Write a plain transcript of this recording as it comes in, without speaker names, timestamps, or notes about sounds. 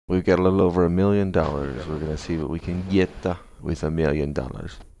We've got a little over $1 million. We're gonna see what we can get with $1 million. I'm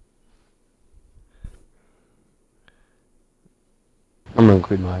gonna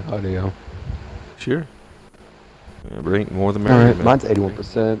include my audio. Sure. Yeah, bring more the merrier. Alright, mine's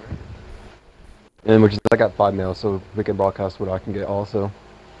 81%. And which is, I got 5 now, so we can broadcast what I can get also.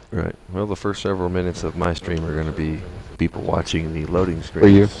 Right. Well, the first several minutes of my stream are gonna be people watching the loading screen. For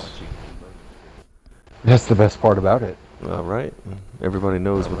you. That's the best part about it. All right. Everybody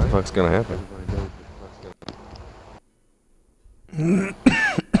knows what the fuck's gonna happen.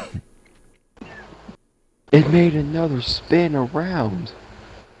 It made another spin around.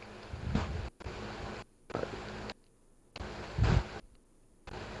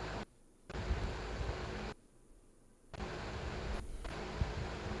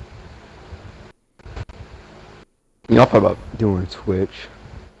 Y'all thought about doing Twitch.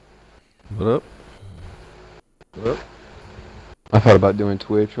 What up? What up? I thought about doing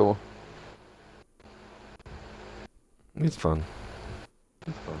Twitch or... It's fun.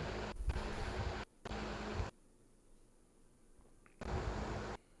 It's fun.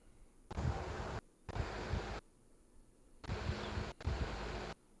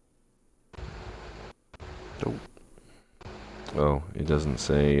 Oh, it doesn't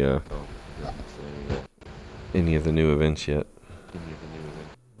say any of the new events yet.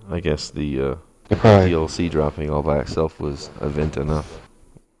 I guess the DLC dropping all by itself was event enough.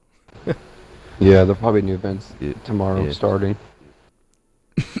 Yeah, there'll probably be new events tomorrow starting.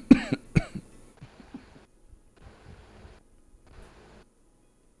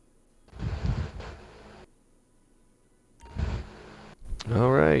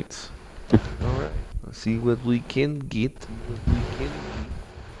 All right. All right. Let's see what we can get.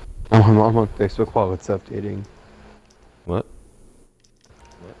 I'm on Facebook while it's updating. What?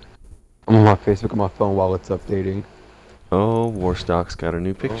 I'm on my Facebook on my phone while it's updating. Oh, Warstock's got a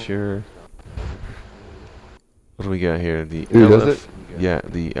new picture. What do we got here? The Yeah,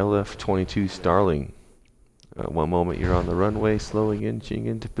 the LF-22 Starling. One moment you're on the runway, slowing, inching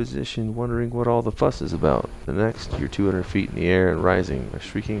into position, wondering what all the fuss is about. The next, you're 200 feet in the air and rising, a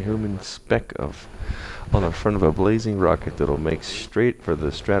shrieking human speck on the front of a blazing rocket that'll make straight for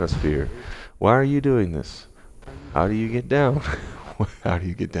the stratosphere. Why are you doing this? How do you get down? How do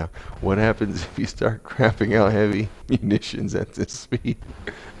you get down? What happens if you start crapping out heavy munitions at this speed?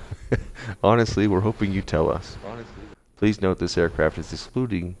 Honestly, we're hoping you tell us. Please note this aircraft is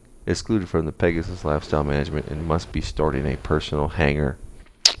excluded from the Pegasus lifestyle management and must be stored in a personal hangar.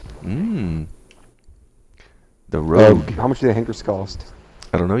 The Rogue. How much do the hangars cost?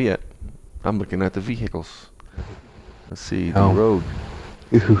 I don't know yet. I'm looking at the vehicles. Let's see, the Rogue.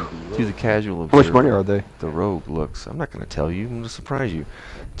 To the casual observer, how much money are they? The Rogue looks, I'm not going to tell you, I'm going to surprise you.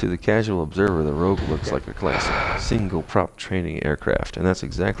 To the casual observer, the Rogue looks like a classic single prop training aircraft, and that's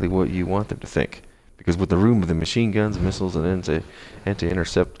exactly what you want them to think. Because with the room of the machine guns, missiles, and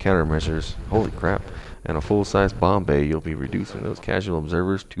anti-intercept countermeasures, holy crap, and a full-size bomb bay, you'll be reducing those casual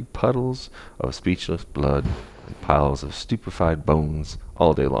observers to puddles of speechless blood and piles of stupefied bones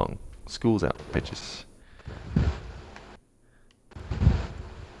all day long. School's out, bitches.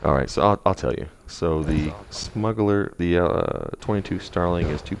 Alright, so I'll tell you. So the Smuggler, the 22 Starling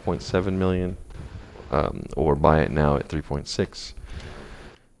is 2.7 million, or buy it now at 3.6.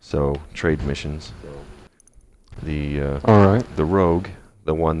 So trade missions. The the Rogue,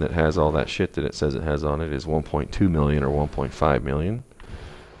 the one that has all that shit that it says it has on it, is 1.2 million or 1.5 million.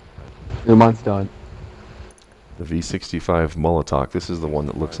 Yeah, mine's done. The V65 Molotov, this is the one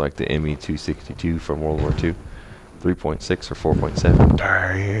that looks like the ME-262 from World War II. 3.6 or 4.7.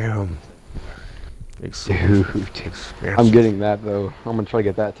 Damn. Dude, I'm getting that though. I'm gonna try to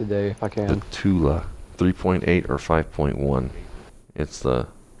get that today if I can. The Tula, 3.8 or 5.1. It's the,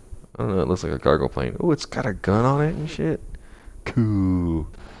 I don't know, it looks like a cargo plane. Oh, it's got a gun on it and shit. Cool.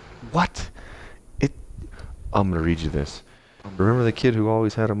 What? I'm gonna read you this. Remember the kid who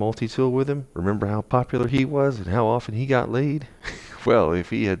always had a multi-tool with him? Remember how popular he was and how often he got laid? Well, if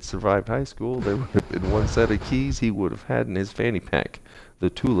he had survived high school, there would have been one set of keys he would have had in his fanny pack.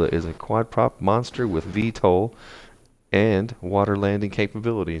 The Tula is a quad-prop monster with VTOL and water landing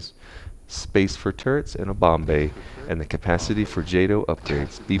capabilities, space for turrets and a bomb bay, and the capacity for JADO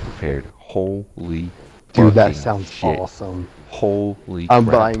upgrades. Be prepared. Holy dude, that sounds shit. Awesome. Holy I'm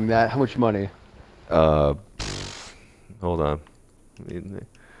crap. buying that. How much money? Hold on.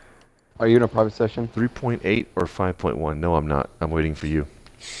 Are you in a private session? 3.8 or 5.1? No, I'm not. I'm waiting for you.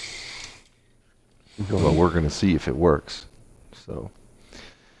 Well, we're going to see if it works. So,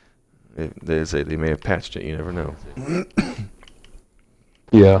 they say they may have patched it. You never know.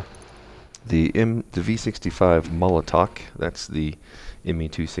 Yeah. The V65 Molotov, that's the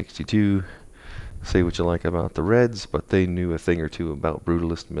Me-262. Say what you like about the Reds, but they knew a thing or two about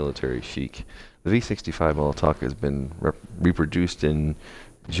brutalist military chic. The V-65 Molotov has been reproduced in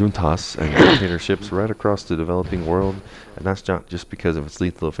juntas and dictatorships right across the developing world, and that's not just because of its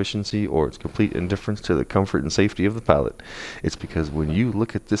lethal efficiency or its complete indifference to the comfort and safety of the pilot. It's because when you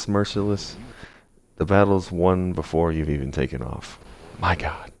look at this merciless, the battle's won before you've even taken off. My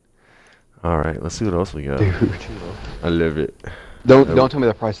God. Alright, let's see what else we got. Dude. I love it. Don't tell me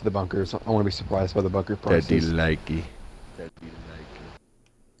the price of the bunkers. I want to be surprised by the bunker prices. Daddy likey.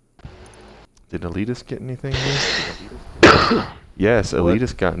 Did Elitist get anything new? Yes,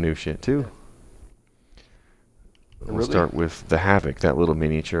 Elitist got new shit too. We'll start with the Havoc, that little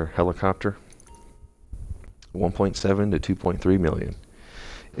miniature helicopter. 1.7 to 2.3 million.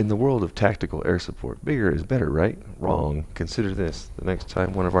 In the world of tactical air support, bigger is better, right? Wrong. Consider this. The next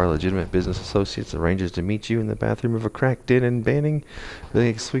time one of our legitimate business associates arranges to meet you in the bathroom of a cracked inn in Banning,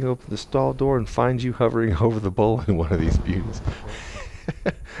 they swing open the stall door and find you hovering over the bowl in one of these beauties.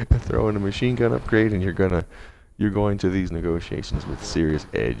 Throw in a machine gun upgrade and you're going to these negotiations with serious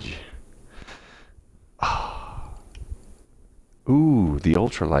edge. Ooh, the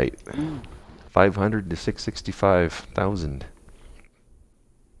ultralight. 500 to 665,000.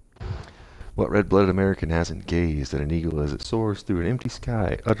 What red-blooded American hasn't gazed at an eagle as it soars through an empty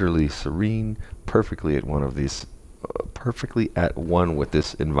sky, utterly serene, perfectly at one with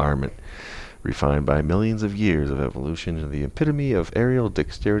this environment, refined by millions of years of evolution and the epitome of aerial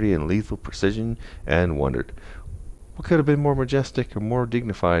dexterity and lethal precision, and wondered, what could have been more majestic or more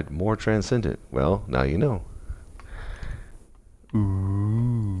dignified, more transcendent? Well, now you know.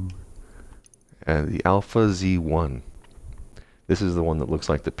 Ooh. And the Alpha Z1. This is the one that looks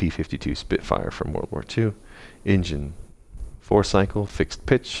like the P-52 Spitfire from World War II. Engine, 4-cycle, fixed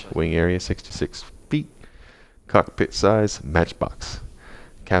pitch, wing area 66 feet, cockpit size, matchbox.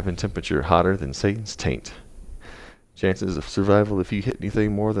 Cabin temperature hotter than Satan's taint. Chances of survival if you hit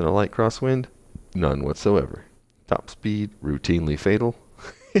anything more than a light crosswind? None whatsoever. Top speed, routinely fatal.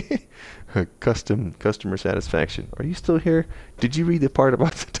 Customer satisfaction. Are you still here? Did you read the part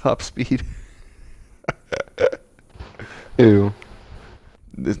about the top speed? Ew.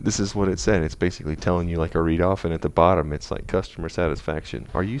 This is what it said. It's basically telling you like a read off, and at the bottom it's like customer satisfaction.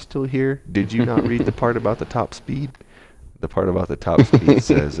 Are you still here? Did you not read the part about the top speed? The part about the top speed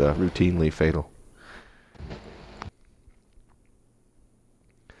says routinely fatal.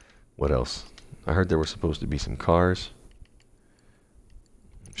 What else? I heard there were supposed to be some cars.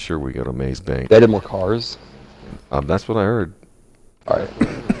 I'm sure we go to Maze Bank. They added more cars. That's what I heard. Alright.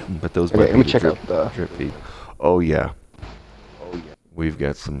 But those Okay, let me check out the drip feed. Oh yeah. We've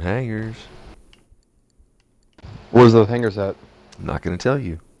got some hangars. Where's those hangars at? I'm not going to tell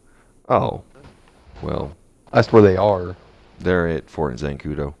you. Oh. Well. That's where they are. They're at Fort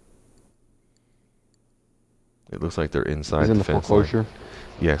Zancudo. It looks like they're inside the fence foreclosure? line.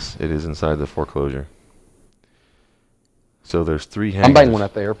 Yes, it is inside the foreclosure. So there's 3 hangars. I'm buying one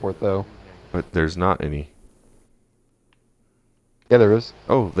at the airport, though. But there's not any. Yeah, there is.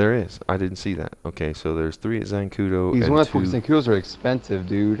 Oh, there is. I didn't see that. Okay, so there's 3 at Zancudo. These and ones at Zancudos are expensive,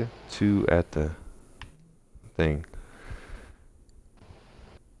 dude. 2 at the thing.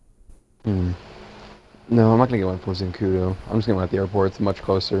 No, I'm not gonna get one for Zancudo. I'm just getting one at the airport. It's much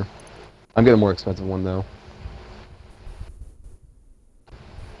closer. I'm getting a more expensive one, though.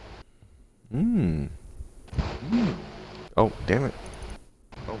 Oh, damn it.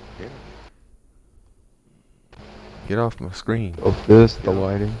 Get off my screen. Oh, this, the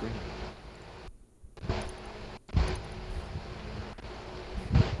lighting.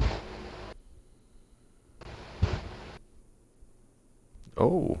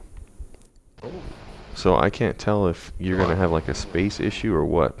 Oh. So I can't tell if you're going to have like a space issue or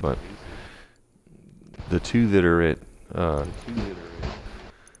what, but the 2 that are at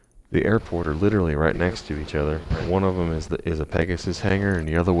the airport are literally right next to each other. One of them is a Pegasus hangar, and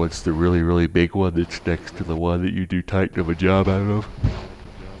the other one's the really, really big one that's next to the one that you do tight of a job out of.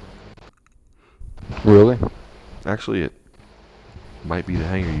 Really? Actually, it might be the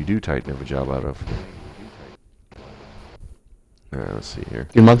hangar you do tighten of a job out of. Alright, let's see here.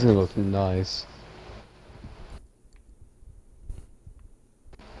 Your mine's gonna look nice.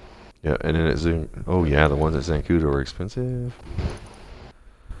 Yeah, and then at oh yeah, the ones at Zancudo are expensive.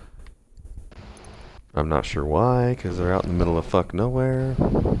 I'm not sure why, because they're out in the middle of fuck nowhere.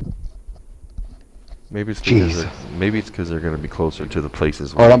 Maybe it's because they're going to be closer to the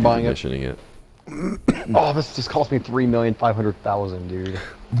places where I'm you're buying commissioning it. Oh, this just cost me $3,500,000, dude.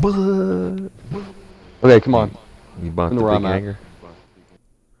 Okay, come on. You bought the where big I'm at. hangar?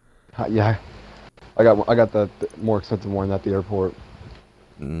 Yeah. I got the more expensive one at the airport.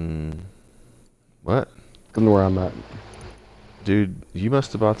 What? Come to where I'm at. Dude, you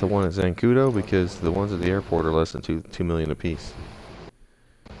must have bought the one at Zancudo because the ones at the airport are less than 2 million apiece.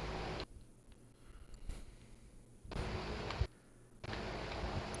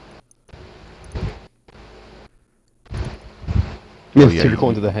 Yes, Oh, yeah, you're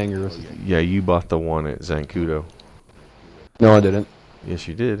going to the hangars. Yeah, you bought the one at Zancudo. No, I didn't. Yes,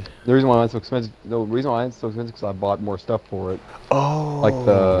 you did. The reason why it's so expensive, the reason why it's so expensive is because I bought more stuff for it. Oh. Like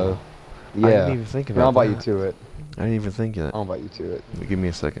the, yeah. I didn't even think about that. I'll invite you to it. I didn't even think of that. I'll invite you to it. Give me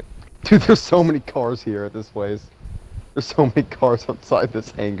a second. Dude, there's so many cars here at this place. There's so many cars outside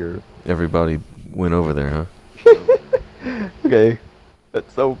this hangar. Everybody went over there, huh? Okay.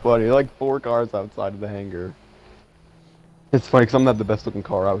 That's so funny. Like 4 cars outside of the hangar. It's funny because I'm not the best looking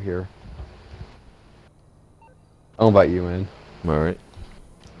car out here. I'll invite you in. Alright.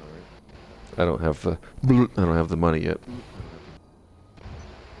 I don't have the money yet.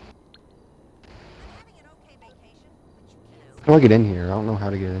 How do I get in here? I don't know how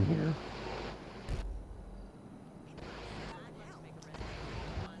to get in here.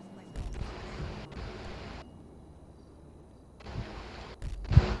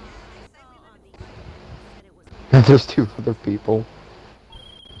 There's 2 other people.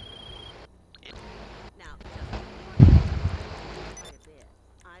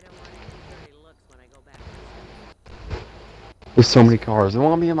 There's so many cars. They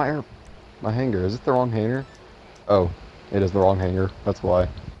want me in my hangar. Is it the wrong hangar? Oh, it is the wrong hangar. That's why.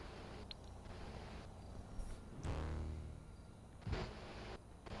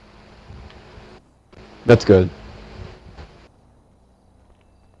 That's good.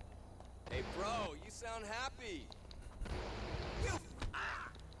 Hey, bro, you sound happy.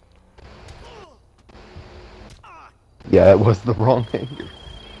 Yeah, it was the wrong hangar.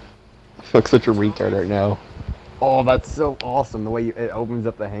 I feel like such a retard right now. Oh, that's so awesome. The way it opens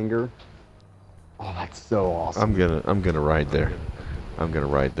up the hangar. Oh, that's so awesome. I'm gonna ride there. I'm gonna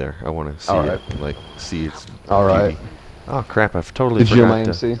ride there. I want to see it, like see its. All right. Oh crap! I've totally Did you forgot hear my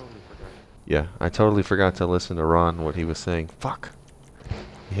MC? Yeah, I totally forgot to listen to Ron what he was saying. Fuck.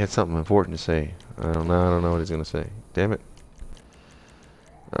 He had something important to say. I don't know what he's gonna say. Damn it.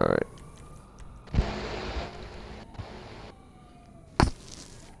 All right.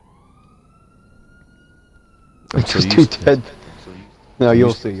 I'm just too dead. No,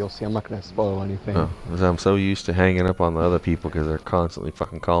 you'll see. You'll see. I'm not gonna spoil anything. Oh, 'cause I'm so used to hanging up on the other people because they're constantly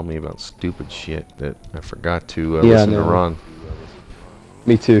fucking calling me about stupid shit that I forgot to listen to Ron.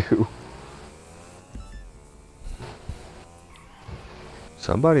 Me too.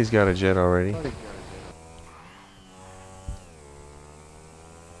 Somebody's got a jet already.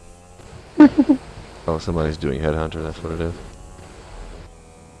 Oh, somebody's doing Headhunter. That's what it is.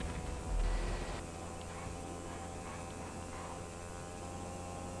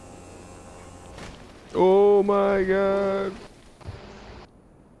 Oh my god.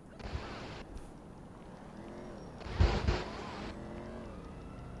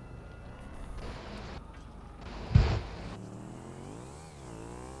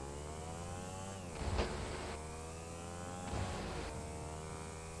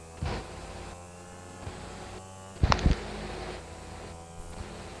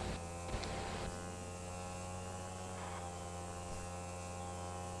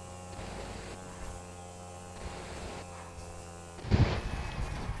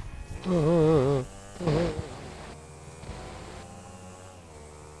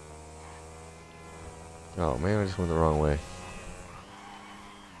 Oh man, I just went the wrong way.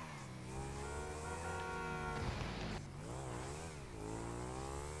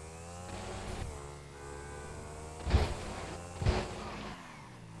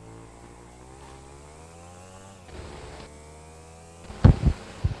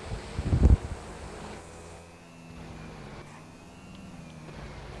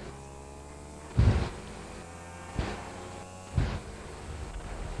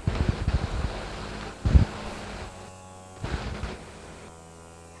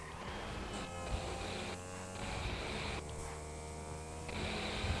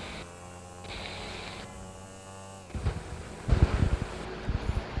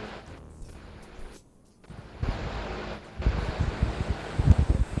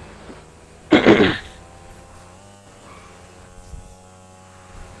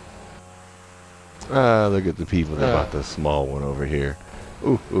 Ah, look at the people that bought the small one over here.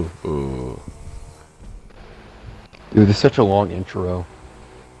 Ooh, ooh, ooh. Dude, it's such a long intro.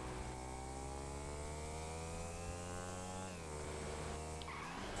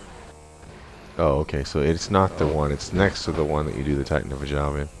 Oh, okay, so it's not the one, it's next to the one that you do the Titan of a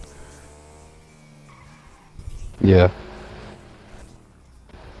job in. Yeah.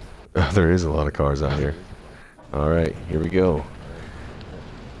 There is a lot of cars out here. Alright, here we go.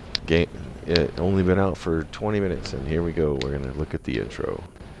 Game. It only been out for 20 minutes, and here we go. We're gonna look at the intro.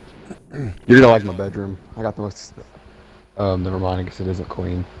 You're gonna like my bedroom. I got the most. Never mind. I guess it isn't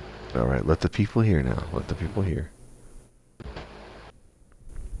clean. Alright, let the people hear now. Let the people hear.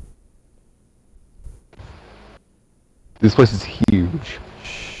 This place is huge.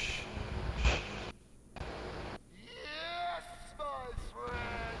 Yes, my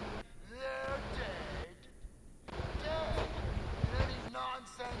friend, they're dead. Dead. Any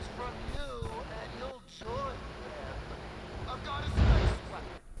nonsense from you, and you'll join them. I've got a space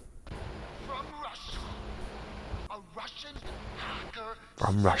weapon from Russia. A Russian hacker.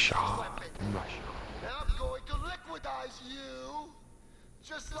 From Russia. Weapon. From Russia. And I'm going to liquidize you,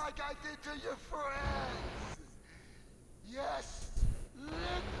 just like I did to your friends. Yes, liquidize.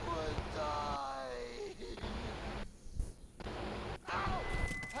 Ow!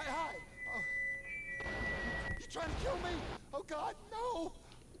 Hey, hi. Oh. You trying to kill me? Oh God, no!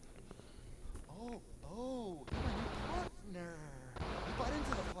 Oh, you're my new partner. You got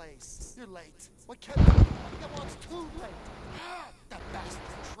into the place. You're late. What kept you? Well, it's too late. That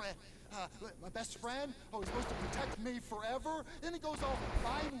bastard my best friend? Oh, he's supposed to protect me forever? Then he goes all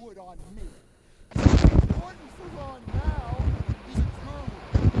Vinewood on me. He's important for Ron now. He's a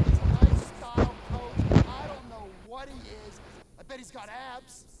guru. He's a lifestyle coach. I don't know what he is. I bet he's got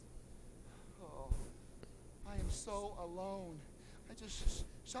abs. Oh, I am so alone. I just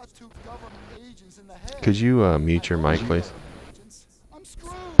shot 2 government agents in the head. Could you mute your mic, please? I'm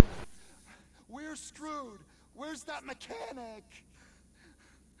screwed. We're screwed. Where's that mechanic?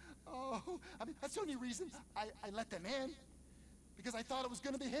 Oh, I mean, that's the only reason I let them in. Because I thought it was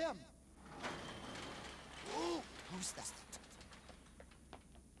going to be him. Ooh, who's that?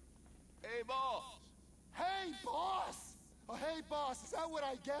 Hey, boss. Hey, boss! Oh, hey, boss, is that what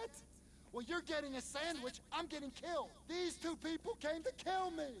I get? Well, you're getting a sandwich, I'm getting killed. These 2 people came to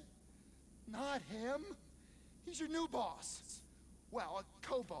kill me. Not him. He's your new boss. Well, a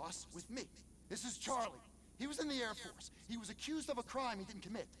co-boss with me. This is Charlie. He was in the Air Force. He was accused of a crime he didn't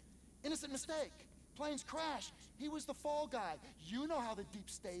commit. Innocent mistake. Planes crash. He was the fall guy. You know how the deep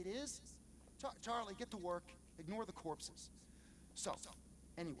state is. Charlie, get to work. Ignore the corpses. So,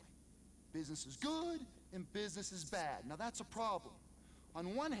 anyway, business is good and business is bad. Now that's a problem.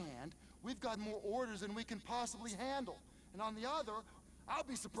 On one hand, we've got more orders than we can possibly handle. And on the other, I'll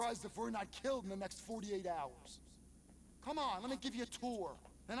be surprised if we're not killed in the next 48 hours. Come on, let me give you a tour.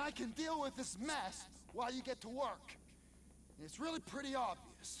 And I can deal with this mess while you get to work. And it's really pretty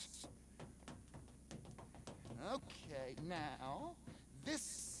obvious. Okay, now,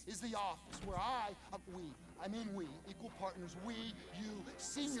 this is the office where we, equal partners, we, you,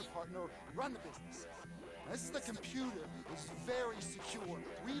 senior partner, run the business. Now, this is the computer. It's very secure.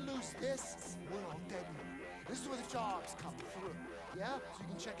 We lose this, we're all dead now. This is where the jobs come through. Yeah? So you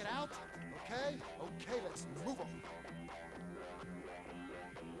can check it out? Okay? Okay, let's move on.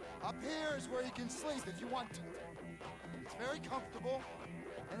 Up here is where you can sleep if you want to. It's very comfortable,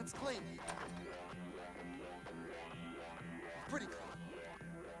 and it's clean. Pretty clean.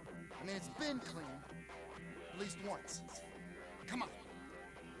 I mean, it's been clean, at least once. Come on.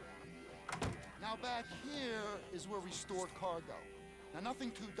 Now back here is where we store cargo. Now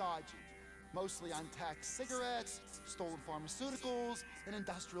nothing too dodgy. Mostly untaxed cigarettes, stolen pharmaceuticals, and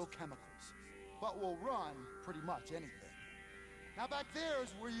industrial chemicals. But we'll run pretty much anything. Now back there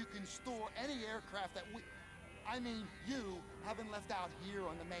is where you can store any aircraft that you haven't left out here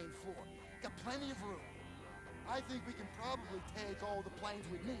on the main floor. Got plenty of room. I think we can probably take all the planes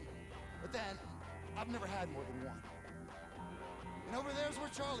we need. But then, I've never had more than one. And over there's where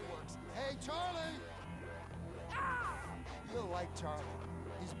Charlie works. Hey, Charlie! Ah! You'll like Charlie.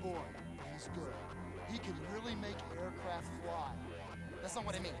 He's boring, but he's good. He can really make aircraft fly. That's not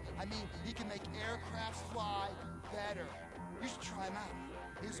what I mean. I mean, he can make aircraft fly better. You should try him out.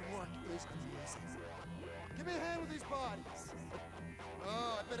 His work is amazing. Give me a hand with these bodies.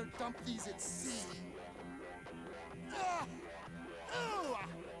 Oh, I better dump these at sea. Ooh!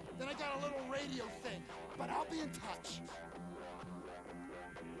 Then I got a little radio thing, but I'll be in touch.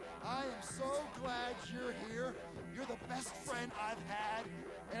 I am so glad you're here. You're the best friend I've had,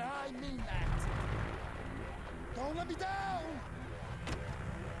 and I mean that. Don't let me down!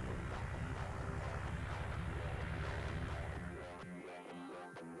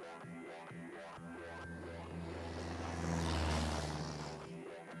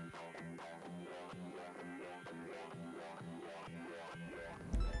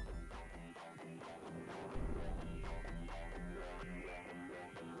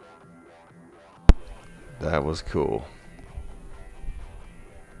 That was cool.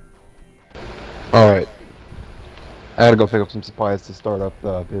 Alright. I gotta go pick up some supplies to start up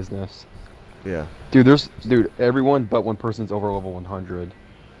the business. Yeah. Dude, everyone but one person's over level 100.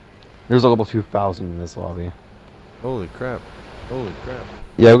 There's a level 2000 in this lobby. Holy crap. Holy crap.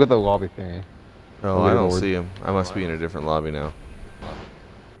 Yeah, look at the lobby thingy. Oh, I don't see him. I must be in a different lobby now.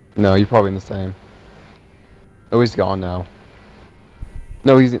 No, you're probably in the same. Oh, he's gone now.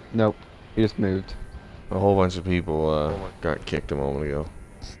 No, nope. He just moved. A whole bunch of people got kicked a moment ago.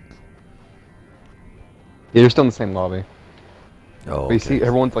 Yeah, you're still in the same lobby. Oh, But you see,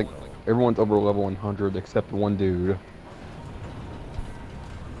 everyone's over level 100 except one dude.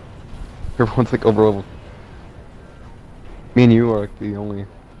 Everyone's like over level. Me and you are like the only.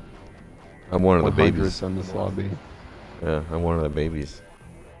 I'm one of the babies in this lobby. Yeah, I'm one of the babies.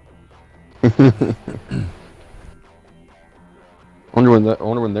 I wonder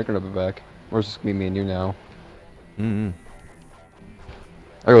when they're gonna be back. Or it's just gonna be me and you now. I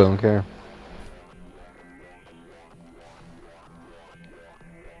really don't care.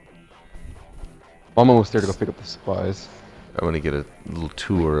 I'm almost there to go pick up the supplies. I'm gonna get a little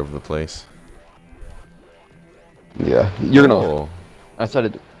tour of the place. Yeah, you're gonna. Oh.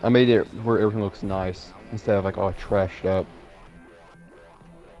 I made it where everything looks nice instead of like all trashed up.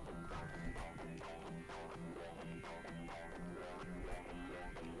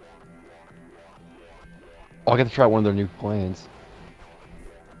 Oh, I got to try one of their new planes.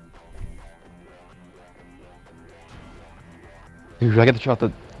 Dude, I got to try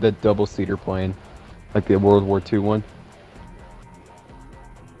out the double-seater plane. Like the World War II one.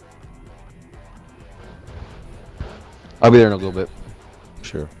 I'll be there in a little bit.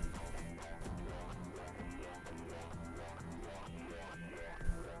 Sure.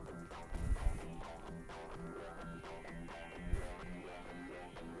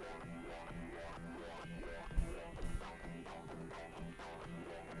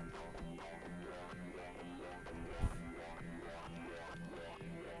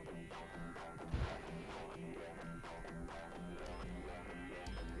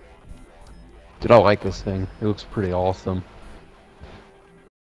 Dude, I like this thing. It looks pretty awesome.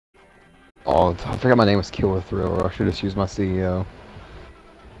 Oh, I forgot my name was Killer Thrower. I should just use my CEO.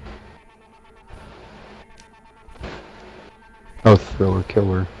 Oh, Thrower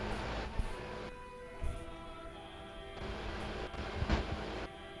Killer.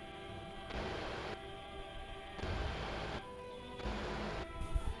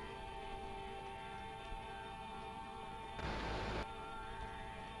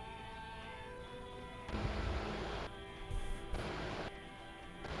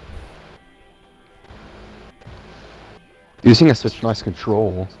 This thing has such nice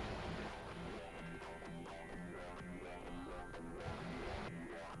control.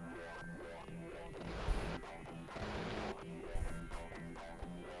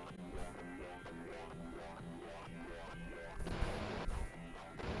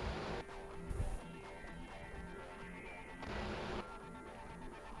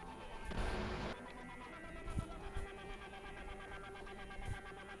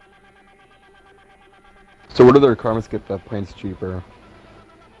 So what are the requirements to get the planes cheaper?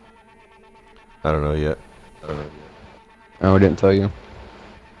 I don't know yet. Oh, I didn't tell you.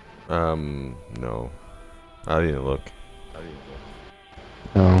 No. I didn't look.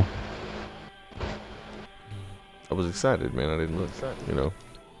 No. I was excited, man. I didn't look, you know.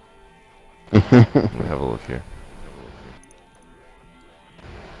 Let me have a look here.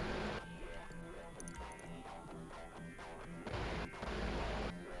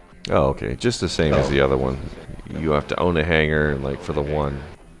 Oh, okay. Just the same as the other one. You have to own a hangar, and like for the one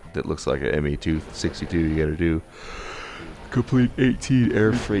that looks like an ME-262, you gotta do complete 18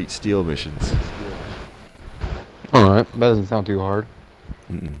 air freight steel missions. Alright, that doesn't sound too hard.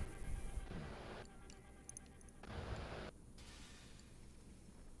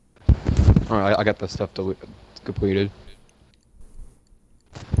 Alright, I got the stuff completed.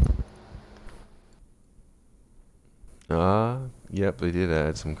 Yep, they did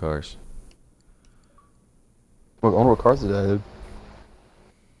add some cars. What, I wonder what cars it added.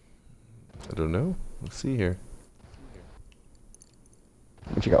 I don't know. Let's see here.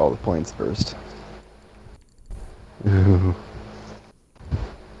 Let me check out all the planes first. Ooh.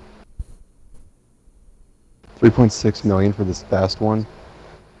 3.6 million for this fast one.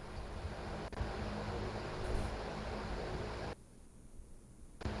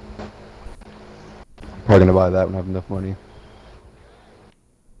 Probably gonna buy that when I have enough money.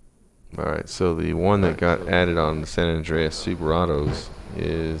 Alright, so the one that got added on the San Andreas Silverados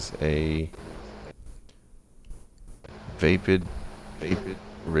is a Vapid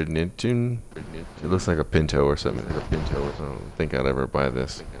Ridnitun. It looks like a Pinto or something. I don't think I'd ever buy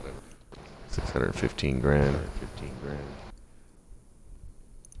this. 615 grand.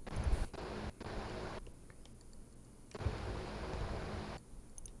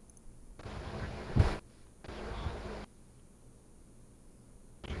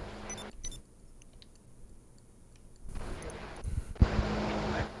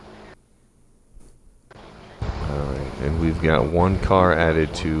 Alright, and we've got one car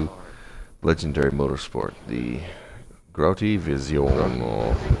added to Legendary Motorsport, the Grotti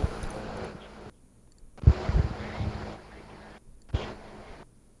Vision.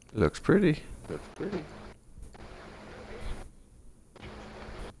 Looks pretty.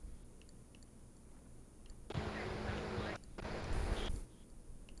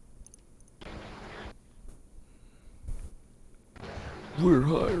 We're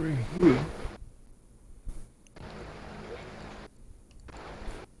hiring.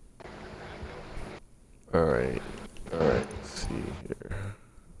 Alright, let's see here.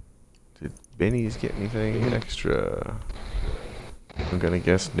 Did Benny's get anything extra? I'm gonna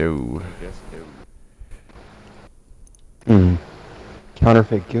guess no.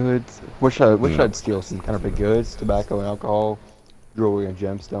 Counterfeit goods. What should I steal? Some counterfeit goods, tobacco and alcohol, jewelry and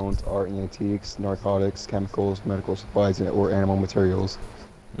gemstones, art and antiques, narcotics, chemicals, medical supplies, or animal materials.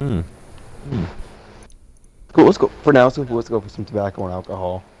 Cool. Let's go for now. So let's go for some tobacco and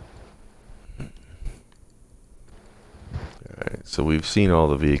alcohol. Alright, so we've seen all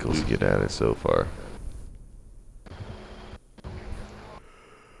the vehicles get added so far.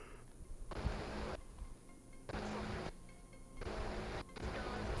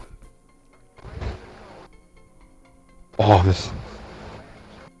 Oh, this.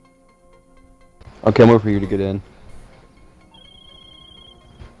 Okay, I'm waiting for you to get in.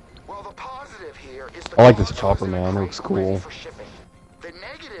 Well, the positive here is I like this chopper, man. It looks cool. The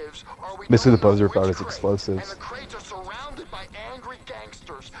negatives are we Basically, the don't know poser about which its crate, explosives. And the crates are surrounded by angry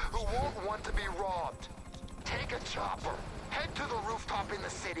gangsters who won't want to be robbed. Take a chopper, head to the rooftop in the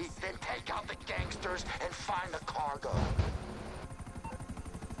city, then take out the gangsters and find the cargo.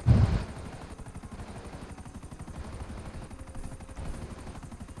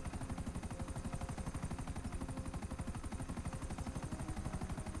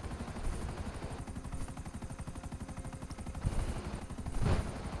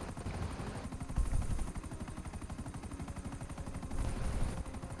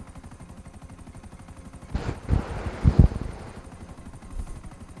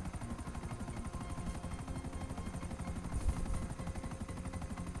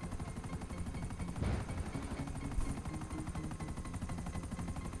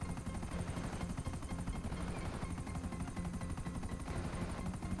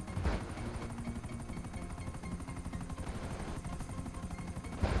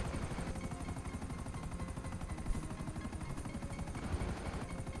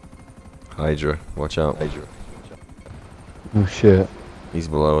 Hydra, watch out. Oh shit. He's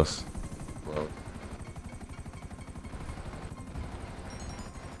below us.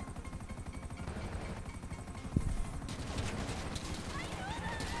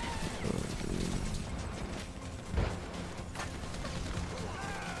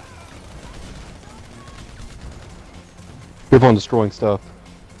 Careful on destroying stuff.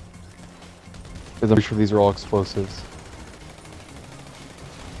 Because I'm sure these are all explosives.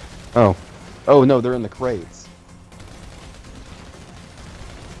 Oh. Oh no, they're in the crates.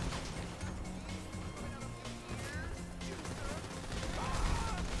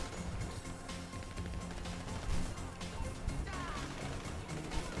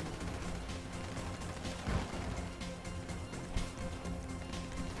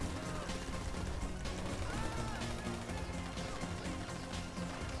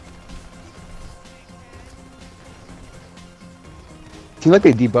 Seems like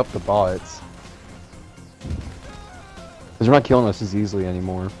they debuffed the bots. Because they're not killing us as easily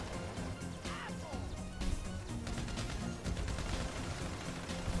anymore.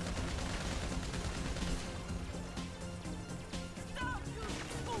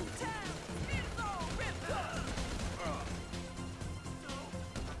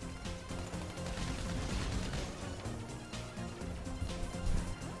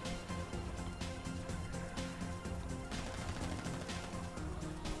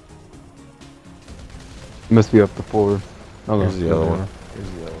 It must be up the floor. Oh, Here's the other one.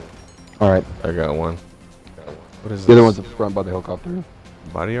 Alright. I got one. What is The other this? one's up front by the helicopter.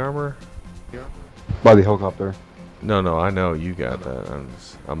 Body armor? By the helicopter. No, I know you got that.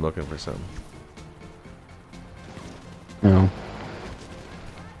 I'm looking for something. No.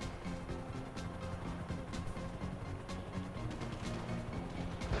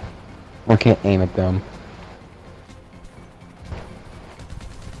 I can't aim at them.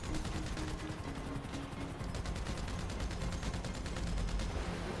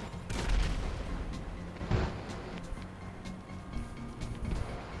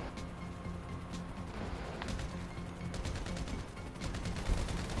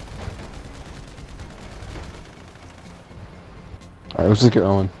 Alright, let's just get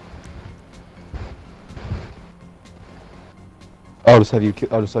on. I'll just have you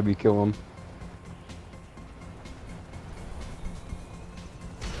kill him.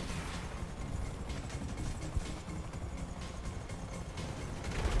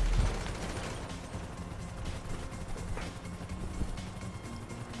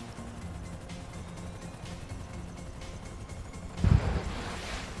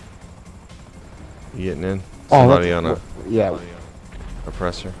 You getting in? Oh, Somebody on a yeah.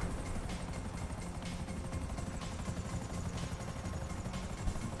 oppressor.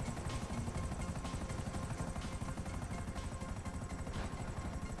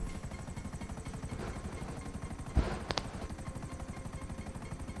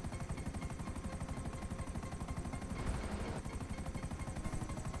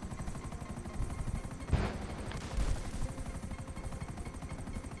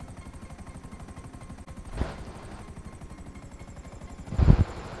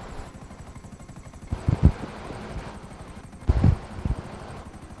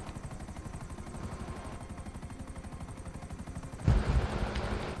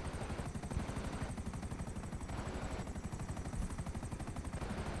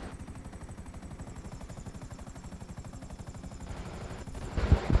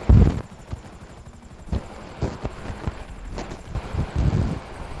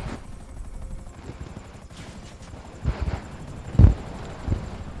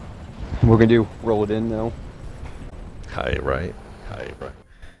 What we're gonna do? Roll it in now. Hi, right. Hi,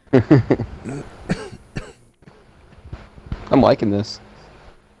 right. I'm liking this.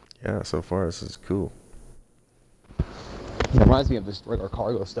 Yeah, so far this is cool. It reminds me of this regular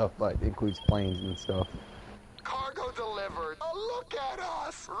cargo stuff, but it includes planes and stuff. Cargo delivered. Oh, look at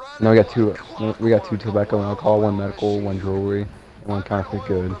us. Now we got two. We got two tobacco and alcohol, one medical, one jewelry, and one counterfeit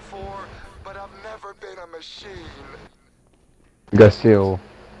good. Before, but I've never been a machine. We got steal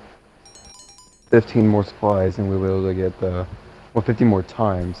 15 more supplies, and we will be able to get the. Well, 15 more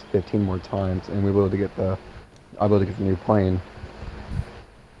times, and we will be able to get the. I'll be able to get the new plane.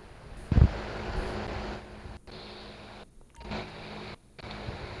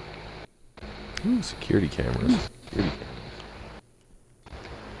 Ooh, security cameras.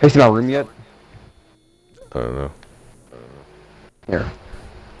 Hey, see my room yet? I don't know. Here.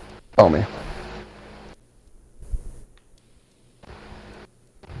 Follow me.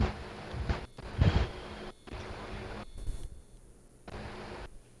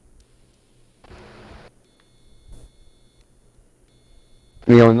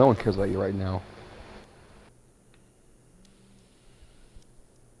 You know, no one cares about you right now.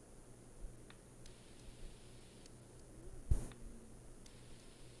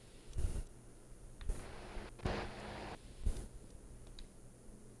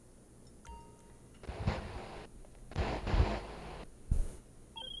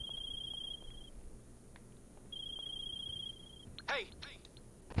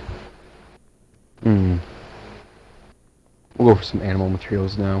 We'll go for some animal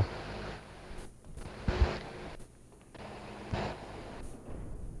materials now.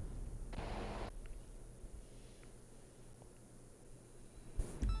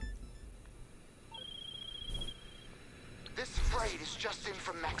 This freight is just in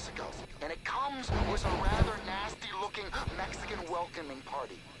from Mexico, and it comes with a rather nasty-looking Mexican welcoming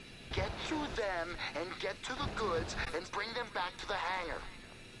party. Get to them and get to the goods and bring them back to the hangar.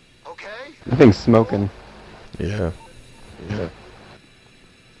 Okay? The thing's smoking. Yeah. Yeah.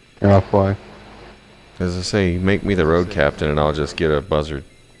 Here, I'll fly. As I say, make me the road captain and I'll just get a buzzard.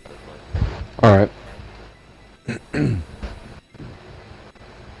 Alright.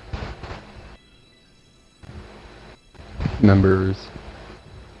 Members.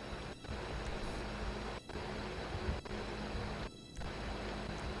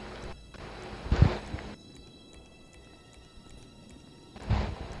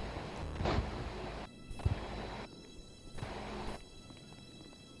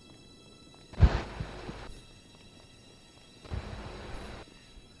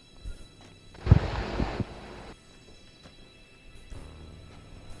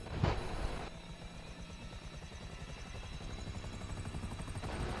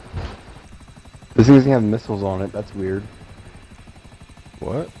 This thing doesn't have missiles on it, that's weird.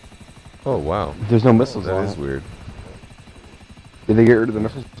 What? Oh, wow. There's no missiles on it. That is weird. Did they get rid of the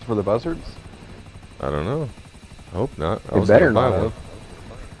missiles for the buzzards? I don't know. I hope not. I They was better gonna buy not one. have.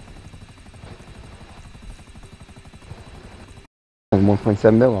 And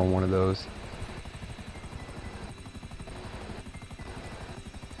 1.7 mil on one of those.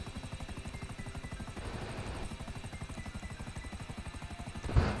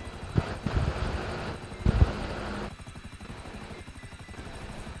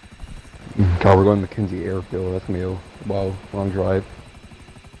 God, we're going to McKenzie Airfield. That's gonna be a wow, long drive.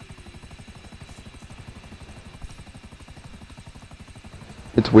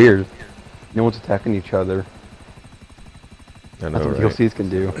 It's weird. No one's attacking each other. I know, That's what right? DLCs can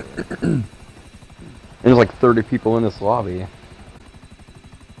do. There's like 30 people in this lobby.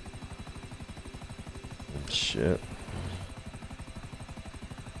 Shit.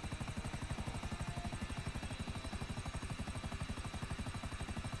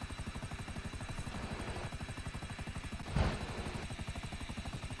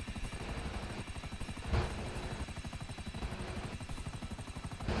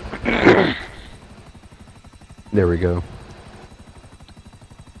 There we go.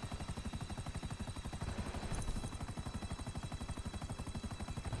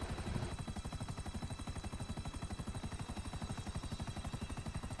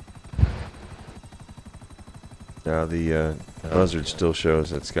 Now the buzzard still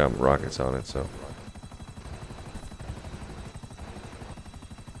shows it's got rockets on it, so.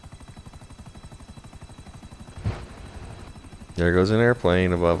 There goes an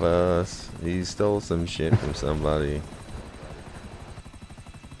airplane above us. He stole some shit from somebody.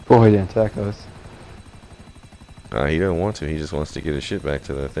 Boy, he didn't attack us. He doesn't want to. He just wants to get his shit back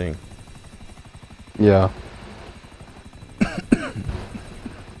to the thing. Yeah.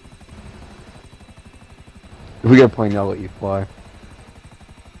 If we get a plane, I'll let you fly.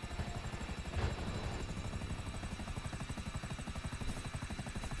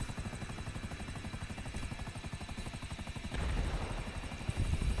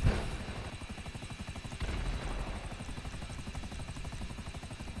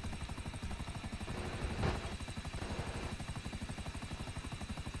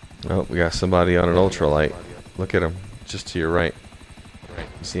 Oh, we got somebody on an ultralight. Look at him, just to your right.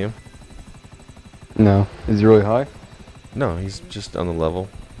 You see him? No. Is he really high? No, he's just on the level.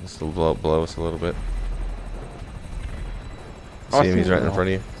 Just below us a little bit. Oh, See him? I He's see right him in now. front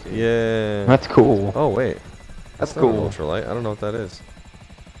of you. Yeah. That's cool. Oh wait, That's not an cool. ultralight. I don't know what that is.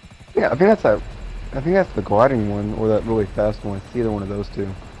 Yeah, I think that's the gliding one, or that really fast one. It's either one of those two.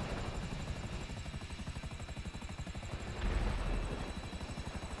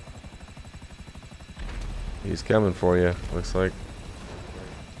 He's coming for you. Looks like.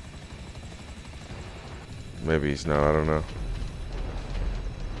 Maybe he's not. I don't know.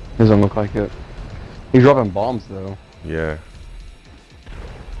 Doesn't look like it. He's dropping bombs though. Yeah.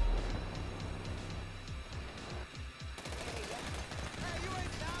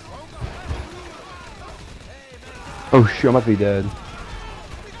 Oh shit, I might be dead.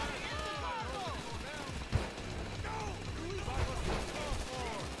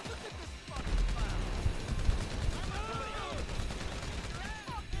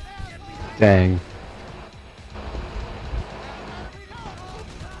 Dang.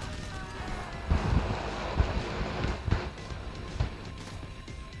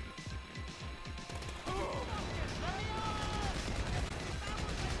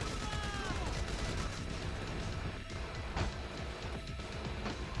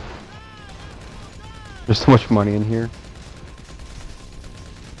 There's so much money in here.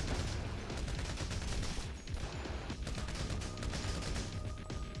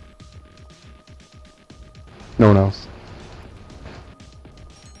 No one else.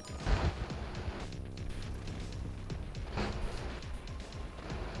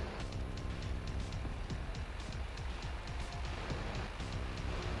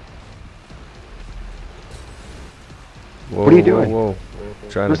 Whoa, What are you doing? Whoa, whoa.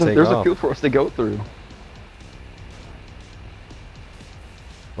 Trying to take There's a off. field for us to go through.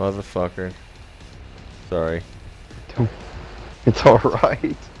 Motherfucker. Sorry. It's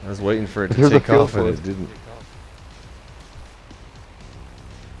alright. I was waiting for it to There's a take field off and for it us. didn't.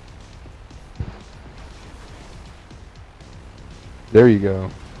 There you go.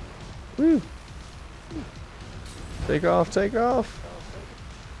 Woo. Take off, take off.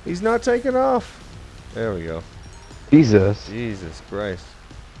 He's not taking off. There we go. Jesus. Jesus Christ.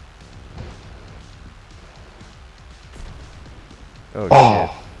 Oh, shit.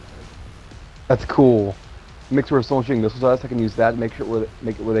 Oh, that's cool. Makes where someone's shooting missiles at us, I can use that to make it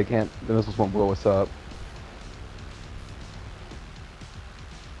where they can't, the missiles won't blow us up.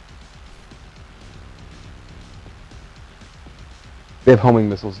 They have homing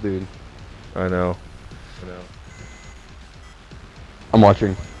missiles, dude. I know. I'm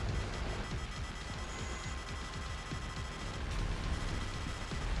watching.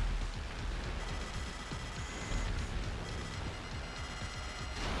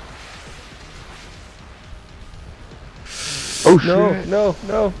 Oh shit! No.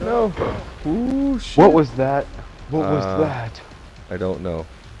 Ooh, shit. What was that? What was that? I don't know.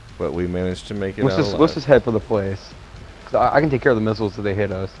 but we managed to make it out alive. Let's just head for the place. 'Cause I can take care of the missiles if they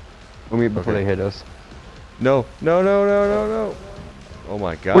hit us. Before they hit us. No, no, no, no, no, no. Oh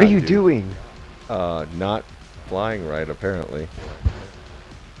my god. What are you dude. doing? Not flying right, apparently.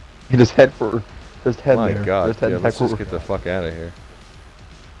 You just head for... Just head My there. god, Just head yeah, let's for... just get the fuck out of here.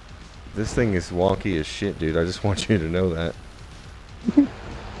 This thing is wonky as shit, dude. I just want you to know that.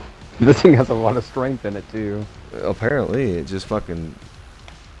 This thing has a lot of strength in it, too. Apparently, it just fucking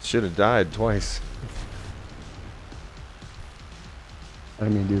should have died twice. I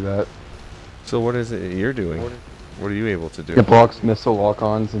didn't mean to do that. So what is it you're doing? What are you able to do? It blocks missile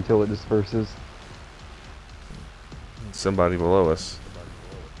lock-ons until it disperses. Somebody below us.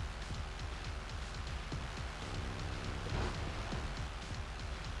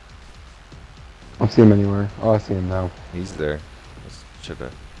 I don't see him anywhere. Oh, I see him now. He's there. Should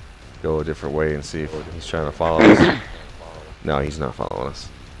have go a different way and see if he's trying to follow us. No, he's not following us.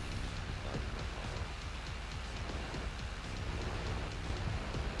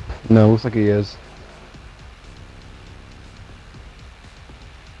 No, looks like he is.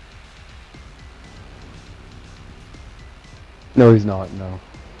 No, he's not. No.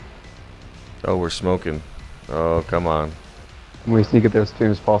 Oh, we're smoking. Oh, come on. I'm gonna sneak up there as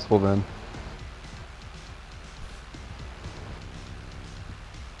soon as possible then.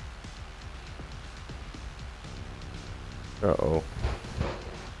 Uh-oh.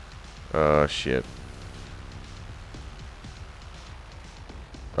 Oh, shit.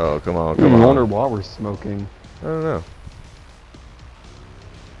 Oh, come on, come on. I wonder why we're smoking. I don't know.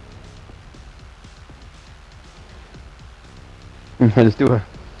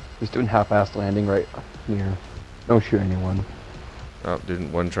 Just doing half-assed landing right here. Don't shoot anyone. Oh,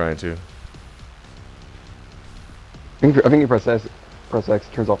 didn't one trying to. I think you press X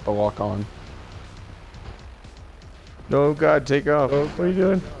turns off the lock-on. No, God, take off. What are you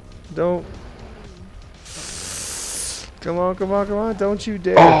doing? Don't. Come on, come on, come on. Don't you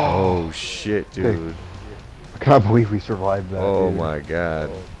dare. Oh, shit, dude. I cannot believe we survived that. Oh, dude. my God.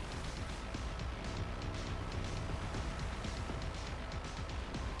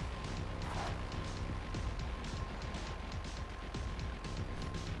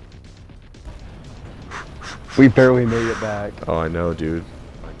 We barely made it back. Oh, I know, dude.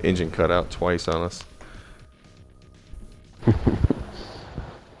 Engine cut out twice on us.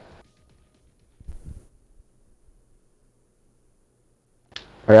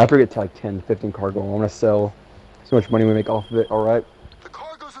 Alright, after we get to like 10, 15 cargo, I want to sell so much money we make off of it, alright? The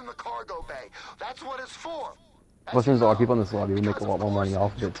cargo's in the cargo bay. That's what it's for. Plus there's a lot of people in this lobby who make a lot more money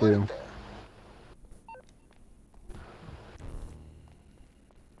off of it too.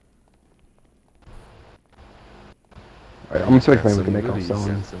 Alright, I'm gonna see how much money we can make off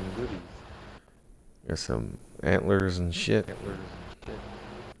selling. Got some antlers and shit.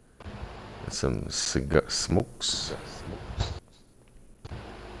 Got some smokes.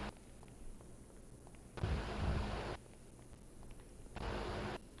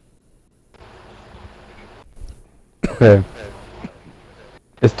 Okay.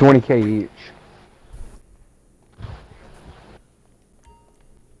 It's 20k each.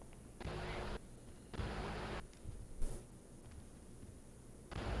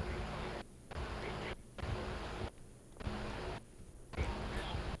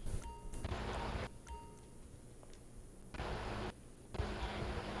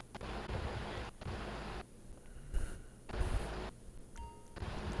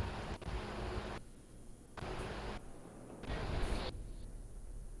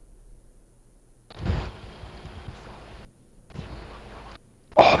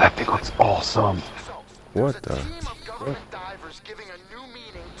 Oh, that thing looks awesome. What the?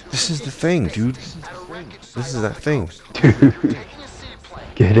 This is the thing, dude. This is that thing. Dude,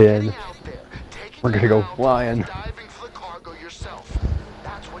 get in. We're gonna go flying.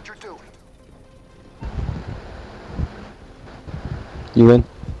 You in?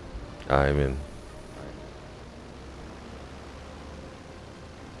 I'm in.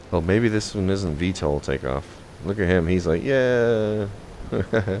 Well, maybe this one isn't VTOL takeoff. Look at him. He's like, yeah.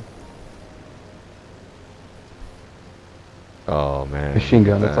 Oh, man. Machine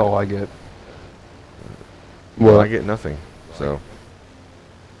gun, that's all I get. Well, What? I get nothing, so.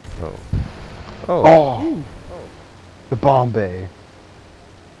 Oh. Oh! The bomb bay.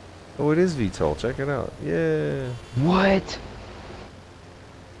 Oh, it is VTOL. Check it out. Yeah. What?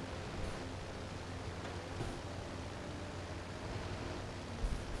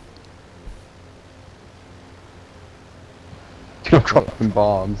 I'm dropping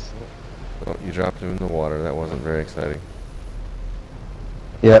bombs. Oh, you dropped him in the water. That wasn't very exciting.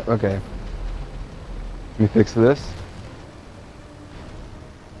 Yep, okay. Let me fix this.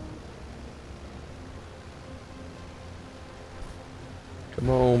 Come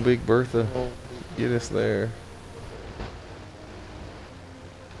on, Big Bertha. Get us there.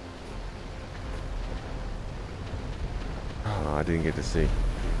 Oh, I didn't get to see.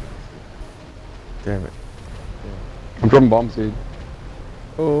 Damn it. I'm dropping bomb seed.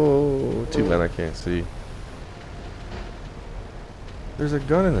 Oh, too bad I can't see. There's a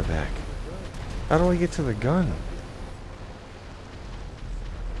gun in the back. How do I get to the gun?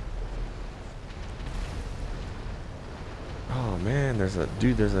 Oh man, there's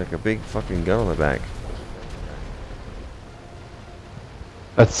like a big fucking gun on the back.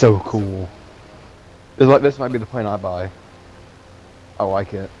 That's so cool. This might be the plane I buy. I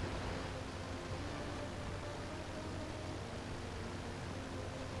like it.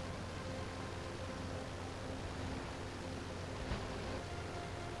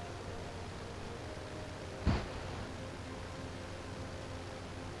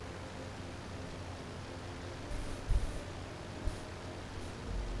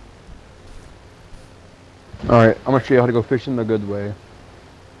 Alright, I'm gonna show you how to go fishing the good way.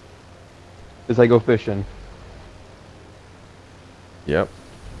 As I go fishing. Yep.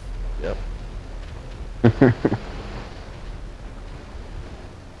 Yep. I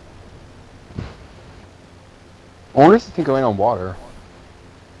wonder if this thing going on water.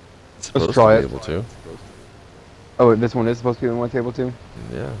 Let's try to be it. able to. Oh, this one is supposed to be on one table too?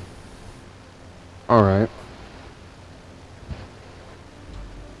 Yeah. Alright.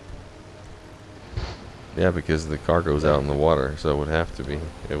 Yeah, because the cargo's out in the water, so it would have to be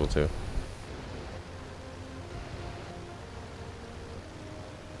able to.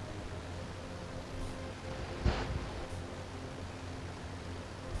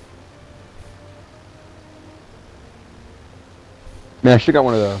 Man, I should have got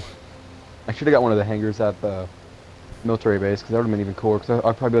one of the hangars at the military base, because that would have been even cooler, because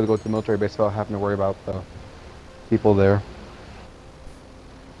I'd probably be able to go to the military base without having to worry about the people there.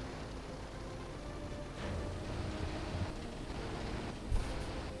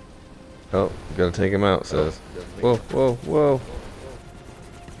 Oh, gotta take him out, says. Whoa, whoa, whoa.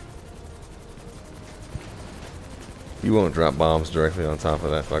 You won't drop bombs directly on top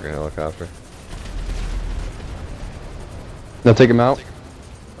of that fucking helicopter. Now take him out?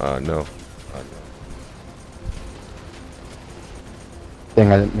 No.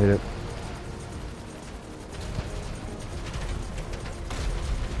 Dang, I didn't hit it.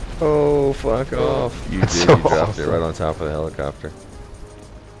 Oh, fuck off. You That's did, so you dropped awesome. it right on top of the helicopter.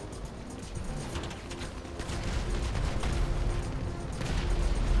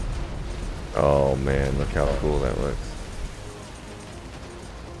 Oh man, look how cool that looks.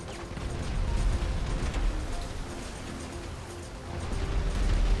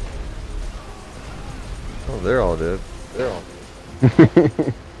 Oh, they're all dead. They're all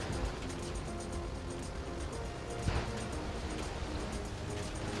dead.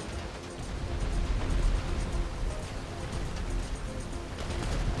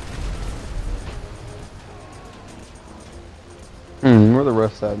 Where the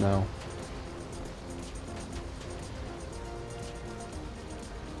rest at now?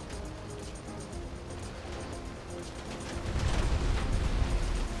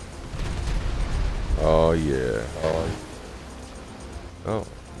 Oh yeah. Oh,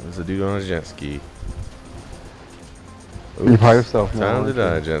 there's a dude on a jet ski. You're by yourself now. Time to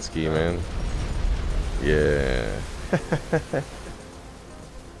die, jet ski, man. Yeah.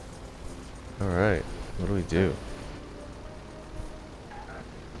 Alright, what do we do?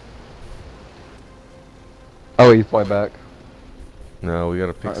 Oh, you fly back. No, we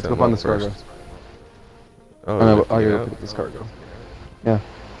gotta pick Alright, let's go something find up this cargo. first. Oh, I we gotta gotta go pick up this cargo. Yeah.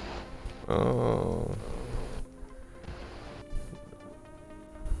 Oh.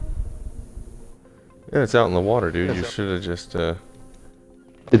 Yeah, it's out in the water, dude. You should have just, It's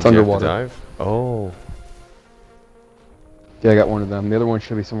did you have to underwater. dive? Oh. Yeah, I got one of them. The other one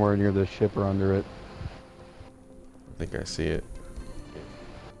should be somewhere near the ship or under it. I think I see it.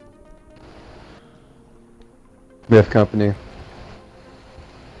 We have company.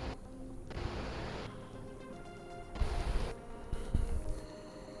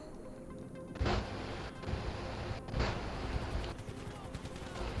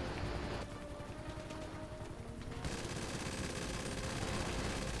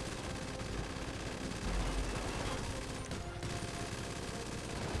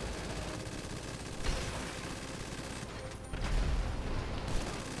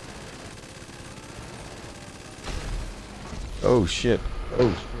 Oh shit. Oh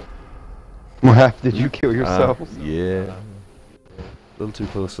shit. What happened? Did you kill yourself? Yeah. A little too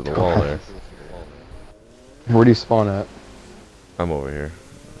close to the wall there. Where do you spawn at? I'm over here.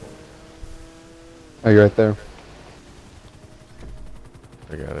 Oh, you're right there.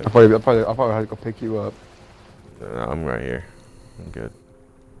 I got it. I'll probably have to go pick you up. No, I'm right here. I'm good.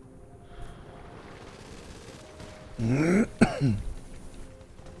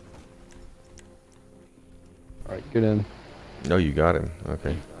 Alright, get in. No, you got him.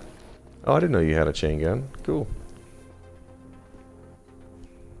 Okay. Oh, I didn't know you had a chain gun. Cool.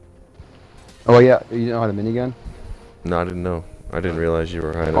 Oh yeah, you know how to minigun? No, I didn't know. I didn't realize you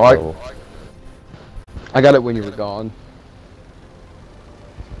were high Oh, level. I got it when you were gone.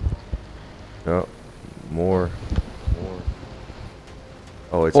 Oh, more.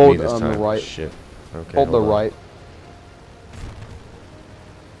 Oh, it's Hold me this time. the right. Shit. Okay. Hold the on. right.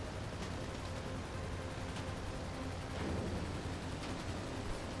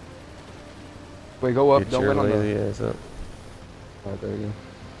 Wait, go up. Get Don't your wait on the. lazy ass up. Alright, there you go.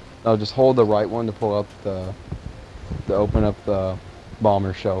 No, just hold the right one to pull up the. To open up the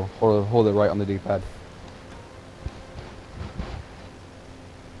bomber shell. Hold it right on the D-pad.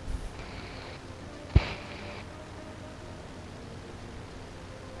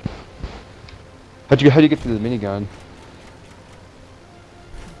 How'd you get to the minigun?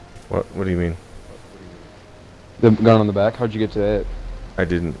 What do you mean? The gun on the back. How'd you get to it? I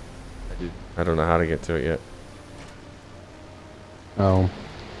didn't. I don't know how to get to it yet. Oh.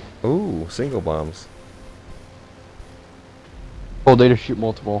 Ooh, single bombs. Hold A to shoot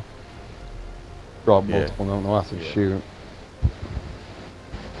multiple. Drop Yeah. multiple. No, that's to shoot.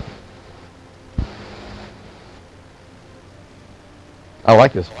 I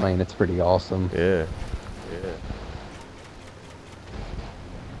like this plane. It's pretty awesome. Yeah.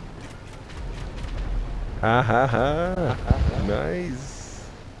 Ha ha ha. Nice.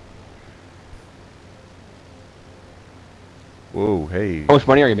 Whoa, hey. How much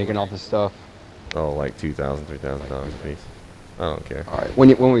money are you making off this stuff? Oh, like $2,000, $3,000 a piece. I don't care. All right.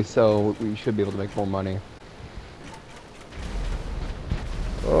 When we sell, we should be able to make more money.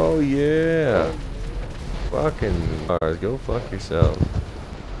 Oh yeah. Fucking Mars, go fuck yourself.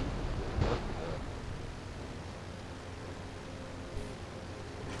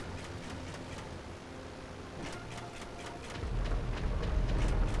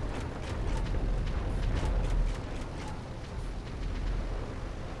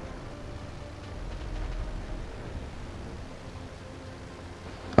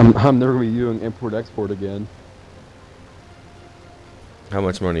 I'm never gonna be doing import-export again. How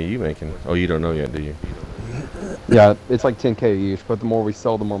much money are you making? Oh, you don't know yet, do you? Yeah, it's like 10K each, but the more we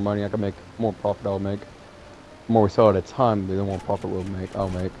sell, the more money I can make, more profit I'll make. The more we sell at a time, the more profit I'll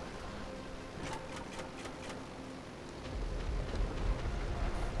make.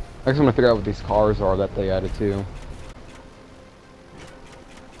 I just want to figure out what these cars are that they added to.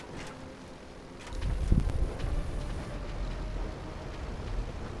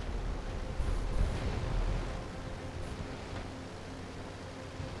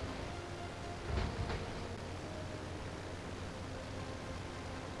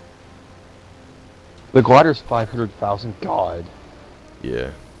 The glider's 500,000. God.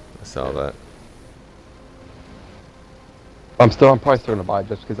 Yeah, I saw that. I'm probably still gonna buy it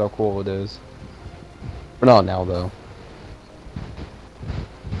just because how cool it is. But not now though.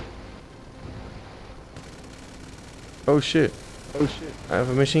 Oh shit. I have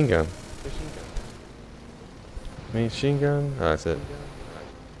a machine gun. Machine gun? Oh, that's it.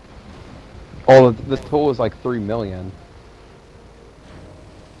 Oh, the total is like 3 million.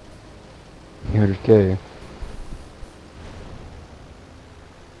 300K.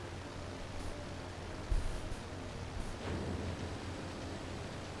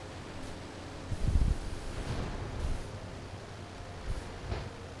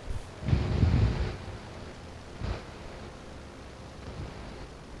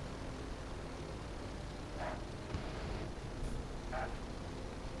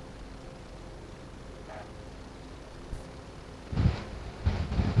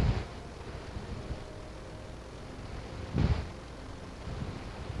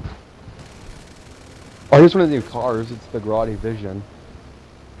 Oh, here's one of the new cars. It's the Grotti Vision.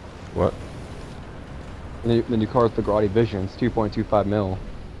 What? The new car is the Grotti Vision. It's 2.25 mil.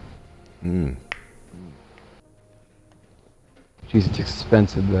 Hmm. Jeez, it's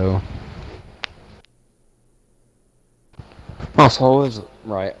expensive though. Also, is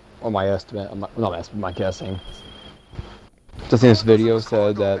right on my estimate. I'm not estimate. My guessing. Just in this video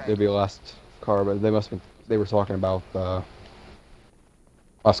said that there'd be a last car, but they were talking about the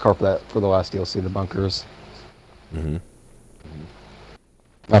last car for the last DLC, the bunkers. Mm-hmm.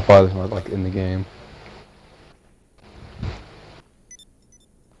 I thought it was like in the game.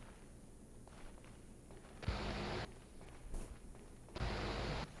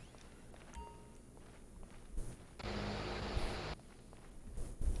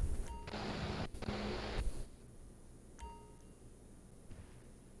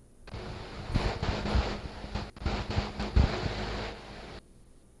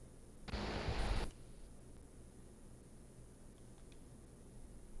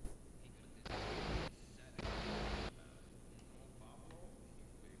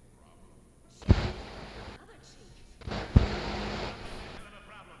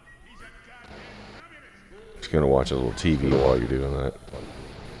 just gonna watch a little TV while you're doing that.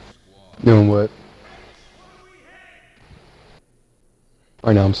 Doing what?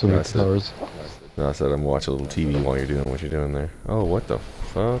 I know, I'm swimming at the towers. No, I said I'm watching a little TV while you're doing what you're doing there. Oh, what the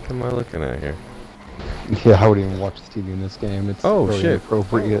fuck am I looking at here? Yeah, I wouldn't even watch the TV in this game. It's really shit.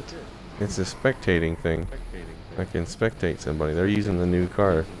 inappropriate. It's a spectating thing. I can spectate somebody. They're using the new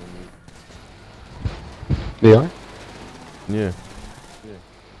car. They are? Yeah.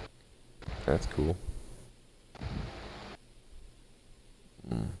 That's cool.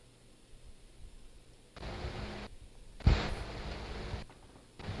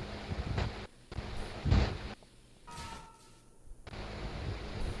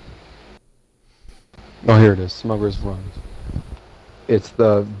 Oh, here it is. Smuggler's Run. It's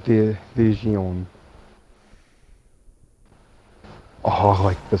the Vision. Oh, I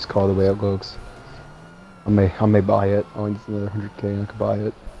like this car, the way it looks. I may buy it. I only need another 100K and I could buy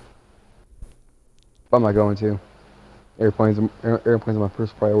it. But I'm not going to. Airplanes are my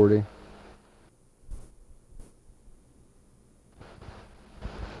first priority.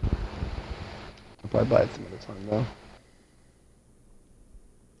 I'll probably buy it some other time though.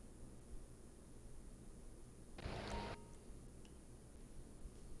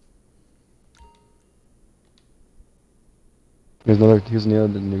 Here's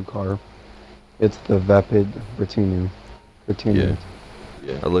another new car. It's the Vapid Retinue. Yeah.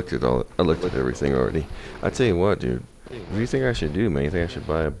 I looked at everything already. I tell you what, dude. What do you think I should do, man? You think I should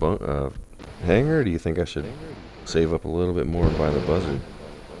buy a hangar, or do you think I should save up a little bit more and buy the Buzzard?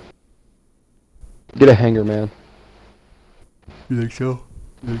 Get a hangar, man. You think so?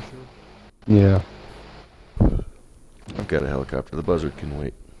 Yeah. I've got a helicopter. The Buzzard can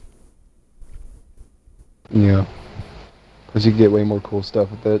wait. Yeah. Because you can get way more cool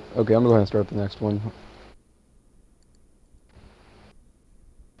stuff with it. Okay, I'm going to go ahead and start the next one.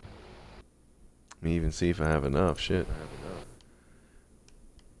 Let me even see if I have enough. Shit.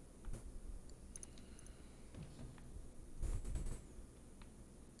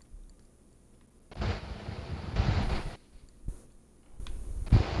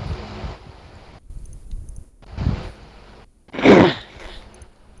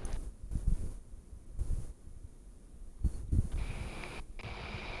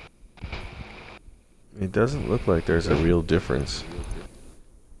 It doesn't look like there's a real difference.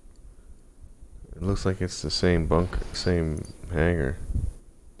 It looks like it's the same same hangar.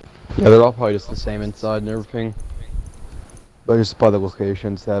 Yeah, they're all probably just the same inside and everything. But just by the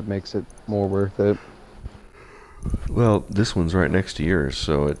locations, that makes it more worth it. Well, this one's right next to yours,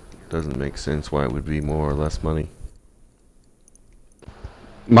 so it doesn't make sense why it would be more or less money.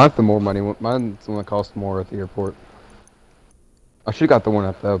 Mine's the more money. Mine's the one that costs more at the airport. I should have got the one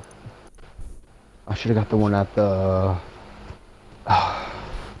at the...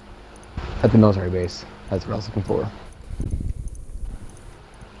 at the military base. That's what I was looking for.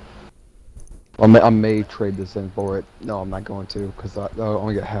 I may trade this in for it. No, I'm not going to, because I'll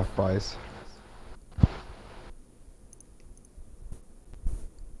only get half price.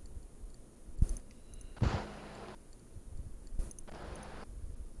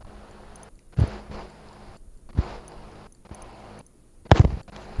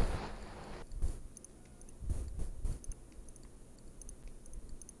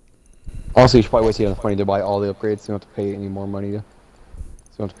 Also, you should probably wait till you have enough money to buy all the upgrades, so you don't have to pay any more money. So you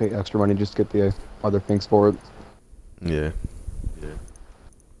don't have to pay extra money just to get the other things for it. Yeah.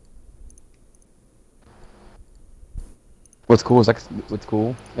 What's cool is it's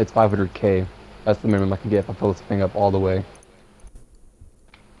 500K. That's the minimum I can get if I fill this thing up all the way.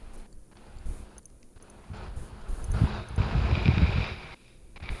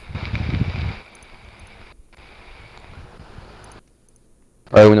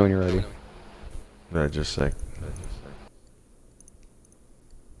 Alright, we know when you're ready. Just a sec.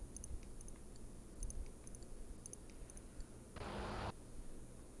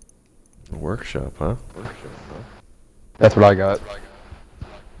 Workshop, huh? That's what I got.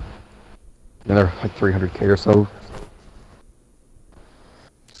 And they're like 300K or so.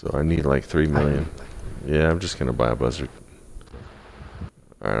 So I need like 3 million. Yeah, I'm just gonna buy a Buzzard.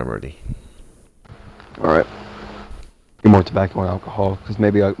 Alright, I'm ready. Alright. Get more tobacco and alcohol, because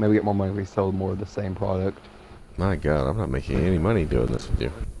maybe get more money if we sell more of the same product. My God, I'm not making any money doing this with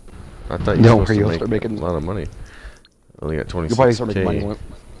you. I thought you were supposed to make a lot of money. I only got 26K. You'll probably start making money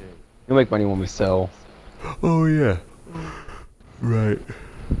you'll make money when we sell. Oh yeah. Right.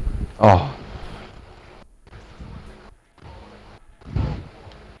 Oh.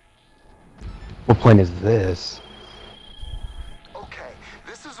 What plane is this? Okay,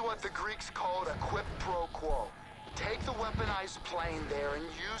 this is what the Greeks called a quid pro quo. Take the weaponized plane there and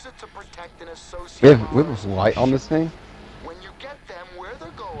use it to protect an associate. We have light on this thing? When you get them where they're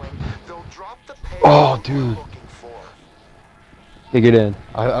going, they'll drop the Oh, payload dude. we're looking for. Hey, get in.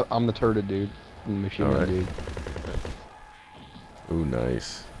 I'm the turret dude. I'm the machine gun Alright. dude. Ooh,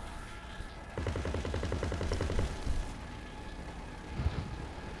 nice.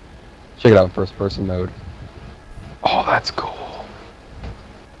 Check it out in first person mode. Oh, that's cool.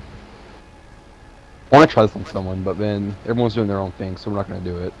 I want to try this on someone, but then everyone's doing their own thing, so we're not going to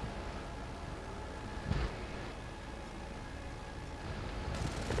do it.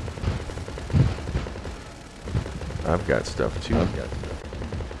 I've got stuff too.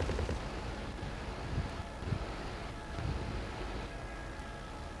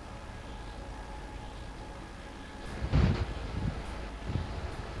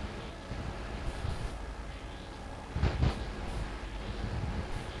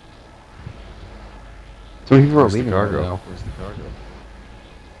 So many people are Where's the leaving right cargo? now. Where's the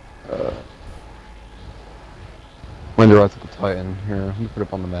cargo? When they're at the Titan. Here, let me put it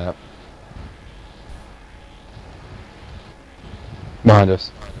up on the map. Behind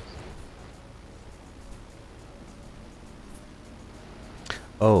us.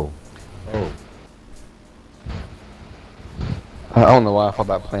 Oh. I don't know why I thought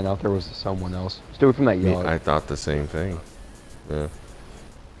that plane out there was someone else. Let's do it from that yard. I thought the same thing. Yeah.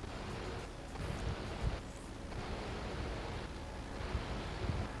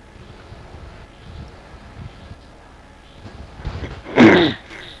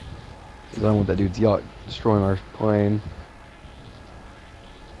 I don't want that dude's yacht destroying our plane.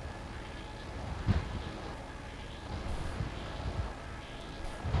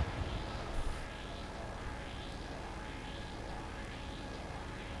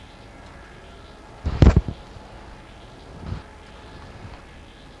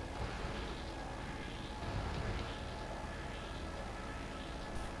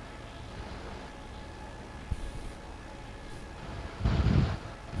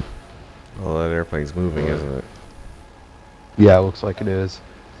 Well, that airplane's moving, isn't it? Yeah, it looks like it is.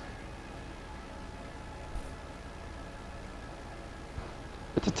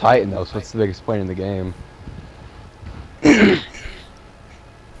 It's a Titan though, so it's the biggest plane in the game.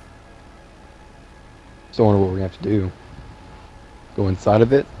 So I wonder what we're gonna have to do. Go inside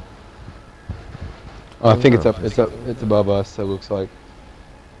of it? I think it's above us, so it looks like.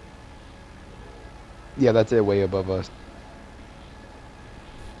 Yeah, that's it, way above us.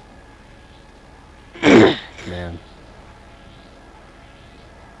 Man.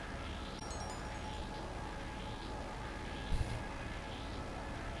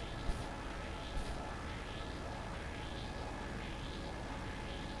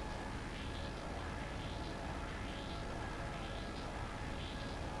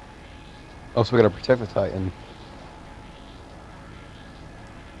 Oh, so we gotta protect the Titan.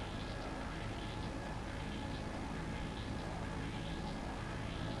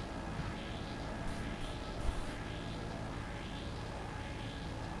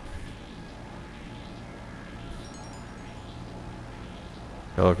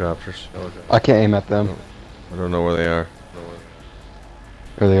 Helicopters. I can't aim at them. I don't know where they are.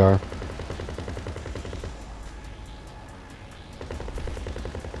 There they are.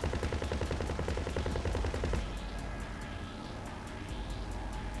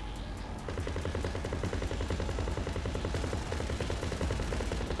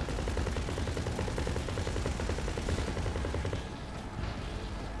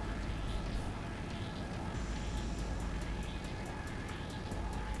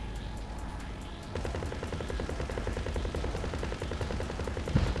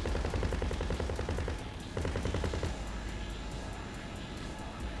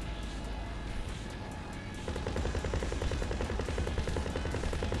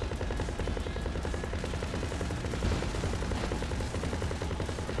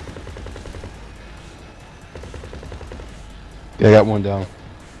 Yeah, I got one down.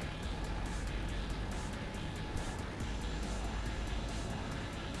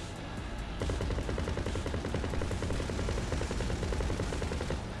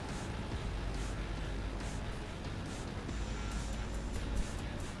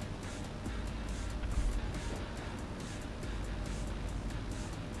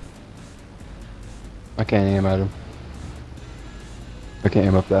 I can't aim at him. I can't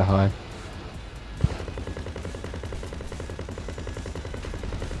aim up that high.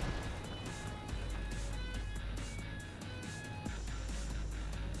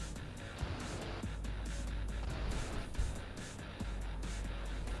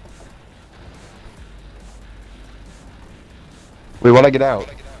 Wait, why'd I get out?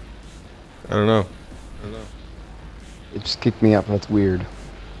 I don't know. It just kicked me out, but that's weird.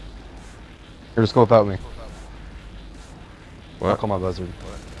 Here, just go without me. What? I'll call my buzzard.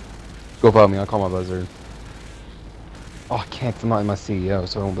 Go without me, I'll call my buzzard. Oh, I can't, 'cause I'm not in my CEO,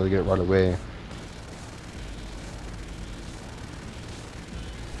 so I won't be able to get it right away.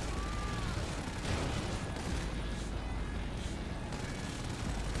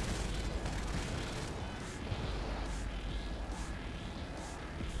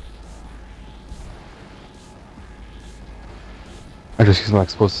 I just use my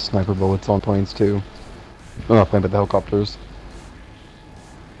explosive sniper bullets on planes too. I'm not playing, but the helicopters.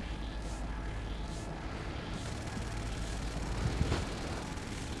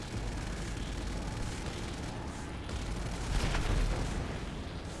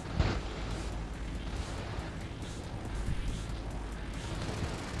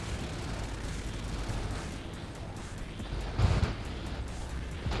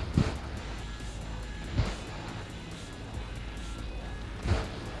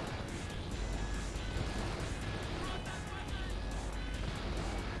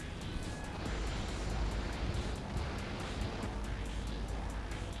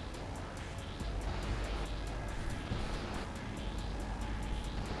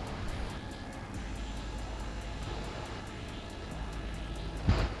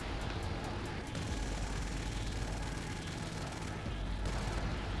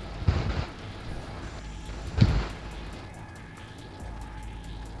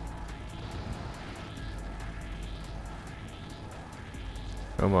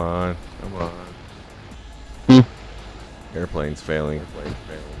 Come on, come on. Airplane's failing.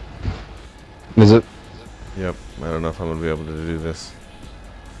 Is it? Yep, I don't know if I'm gonna be able to do this.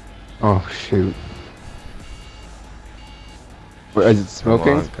 Oh shoot. Wait, is it smoking?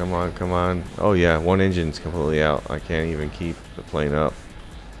 Come on, come on, come on. Oh yeah, one engine's completely out. I can't even keep the plane up.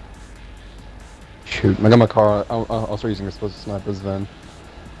 Shoot, I got my car. I'll start using explosive snipers then.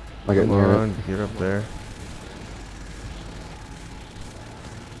 I get Come near on, it. get up there.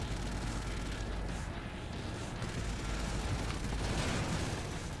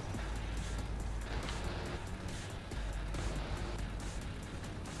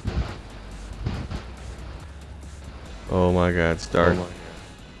 Oh my god, start.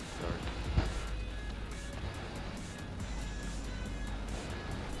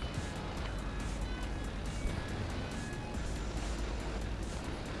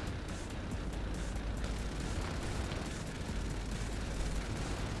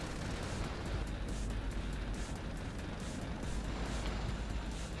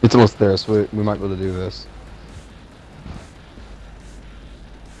 It's almost there, so we might be able to do this.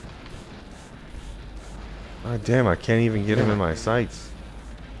 Oh damn, I can't even get him in my sights.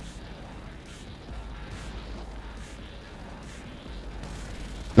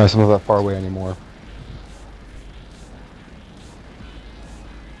 Nice, I'm not that far away anymore.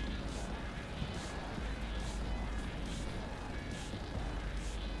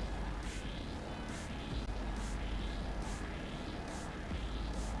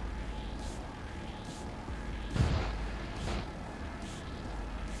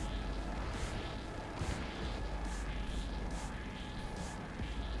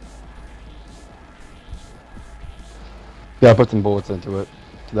 Yeah, I put some bullets into it,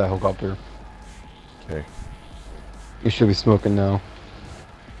 to that helicopter. Okay. You should be smoking now.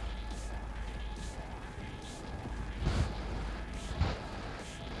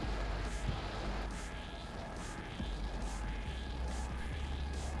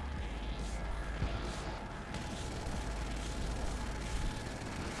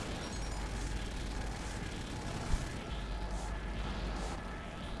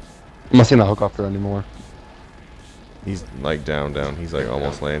 I'm not seeing that helicopter anymore. He's like down. He's like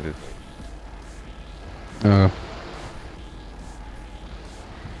almost landed.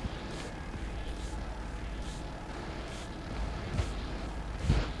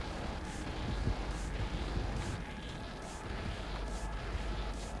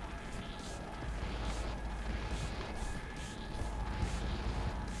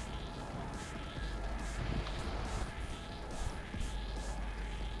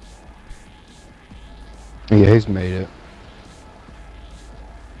 Yeah, he's made it.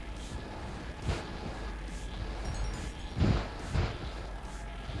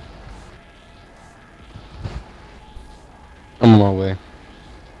 I'm on my way.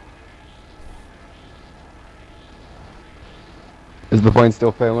 Is the plane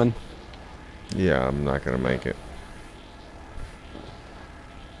still failing? Yeah, I'm not gonna make it.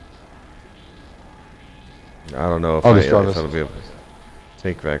 I don't know if I'll I just drive if us. I'll be able to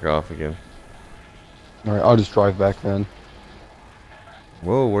take back off again. Alright, I'll just drive back then.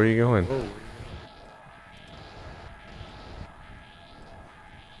 Whoa, where are you going?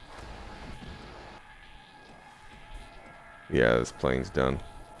 Yeah, this plane's done.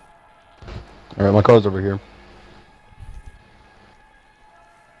 Alright, my car's over here.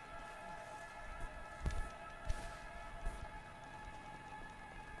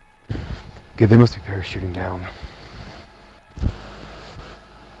 Okay, they must be parachuting down.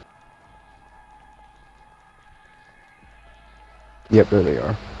 Yep, there they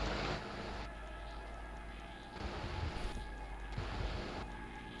are.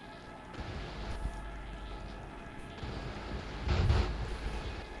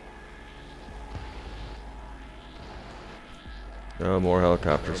 Oh, more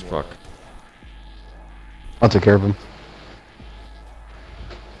helicopters, fuck. I'll take care of them.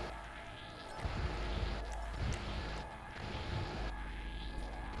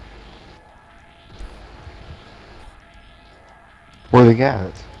 Where are they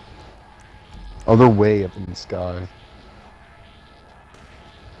at? Oh, they're way up in the sky.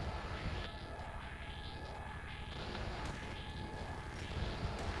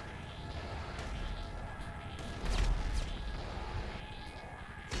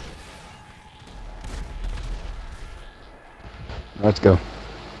 Let's go.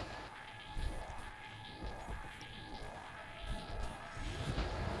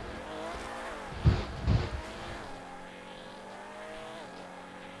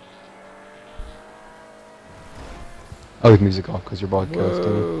 I'll leave music off because you're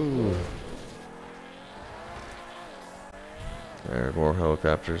broadcasting. There are more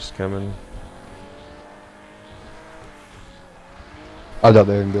helicopters coming. I doubt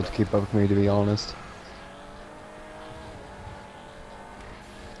they're gonna be able to keep up with me, to be honest.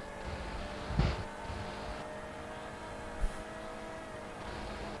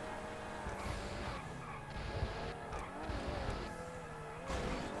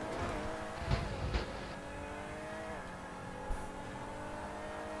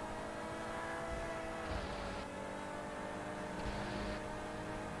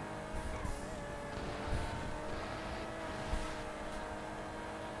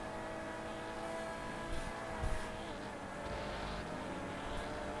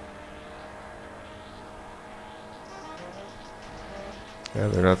 Yeah,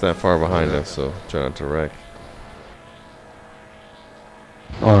 they're not that far behind us, so try not to wreck.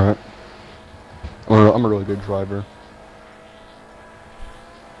 Alright. I'm a really good driver.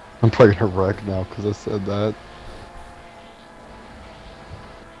 I'm probably gonna wreck now because I said that.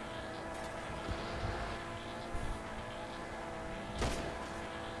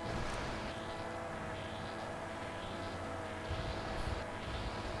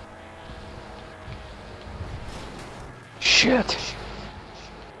 Shit!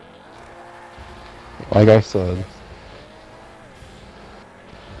 Like I said.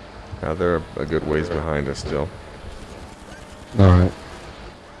 Now they're a good ways behind us still. Alright.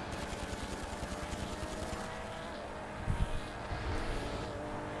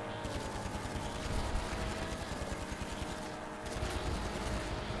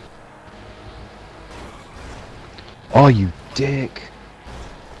 Oh, you dick.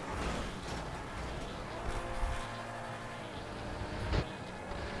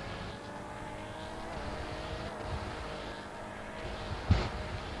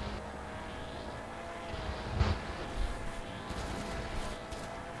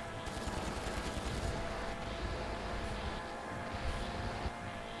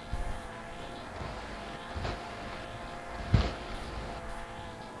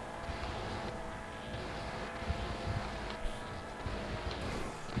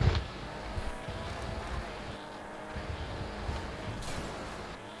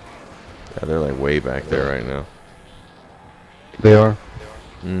 Yeah, they're like way back there right now. They are?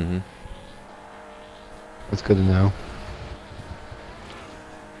 Mm-hmm. That's good to know.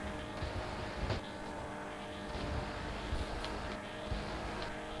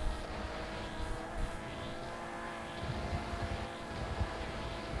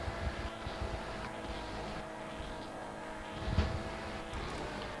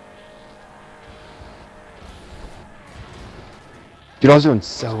 Dude, I was doing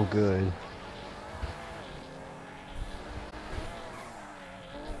so good.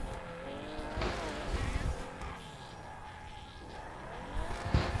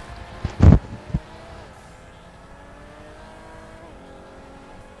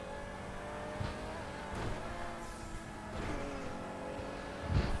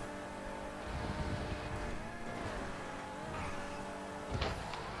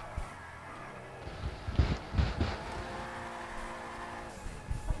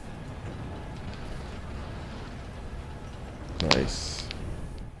 Nice.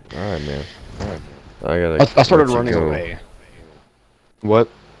 Alright, man. Alright. I started running away. What?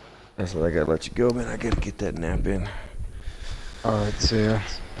 I said I gotta let you go, man. I gotta get that nap in. Alright, see ya.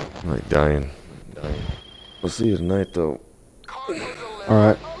 I'm like dying. We'll see you tonight, though.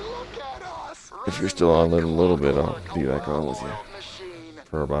 Alright. If you're still on a little bit, I'll be back on with you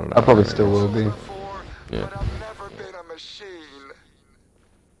for about an hour. I probably still will be. Yeah.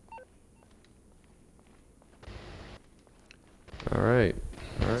 Alright.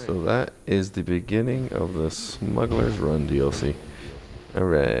 So that is the beginning of the Smuggler's Run DLC.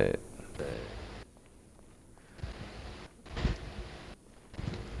 Alright.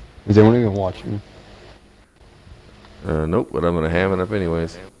 Is anyone even watching? Nope, but I'm gonna ham it up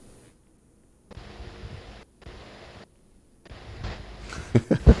anyways.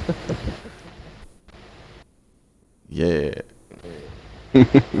 Yeah.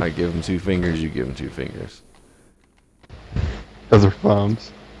 I give him 2 fingers, you give him 2 fingers. Those are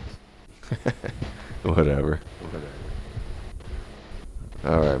thumbs. Whatever.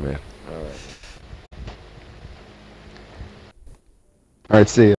 Alright, man. Alright, see ya.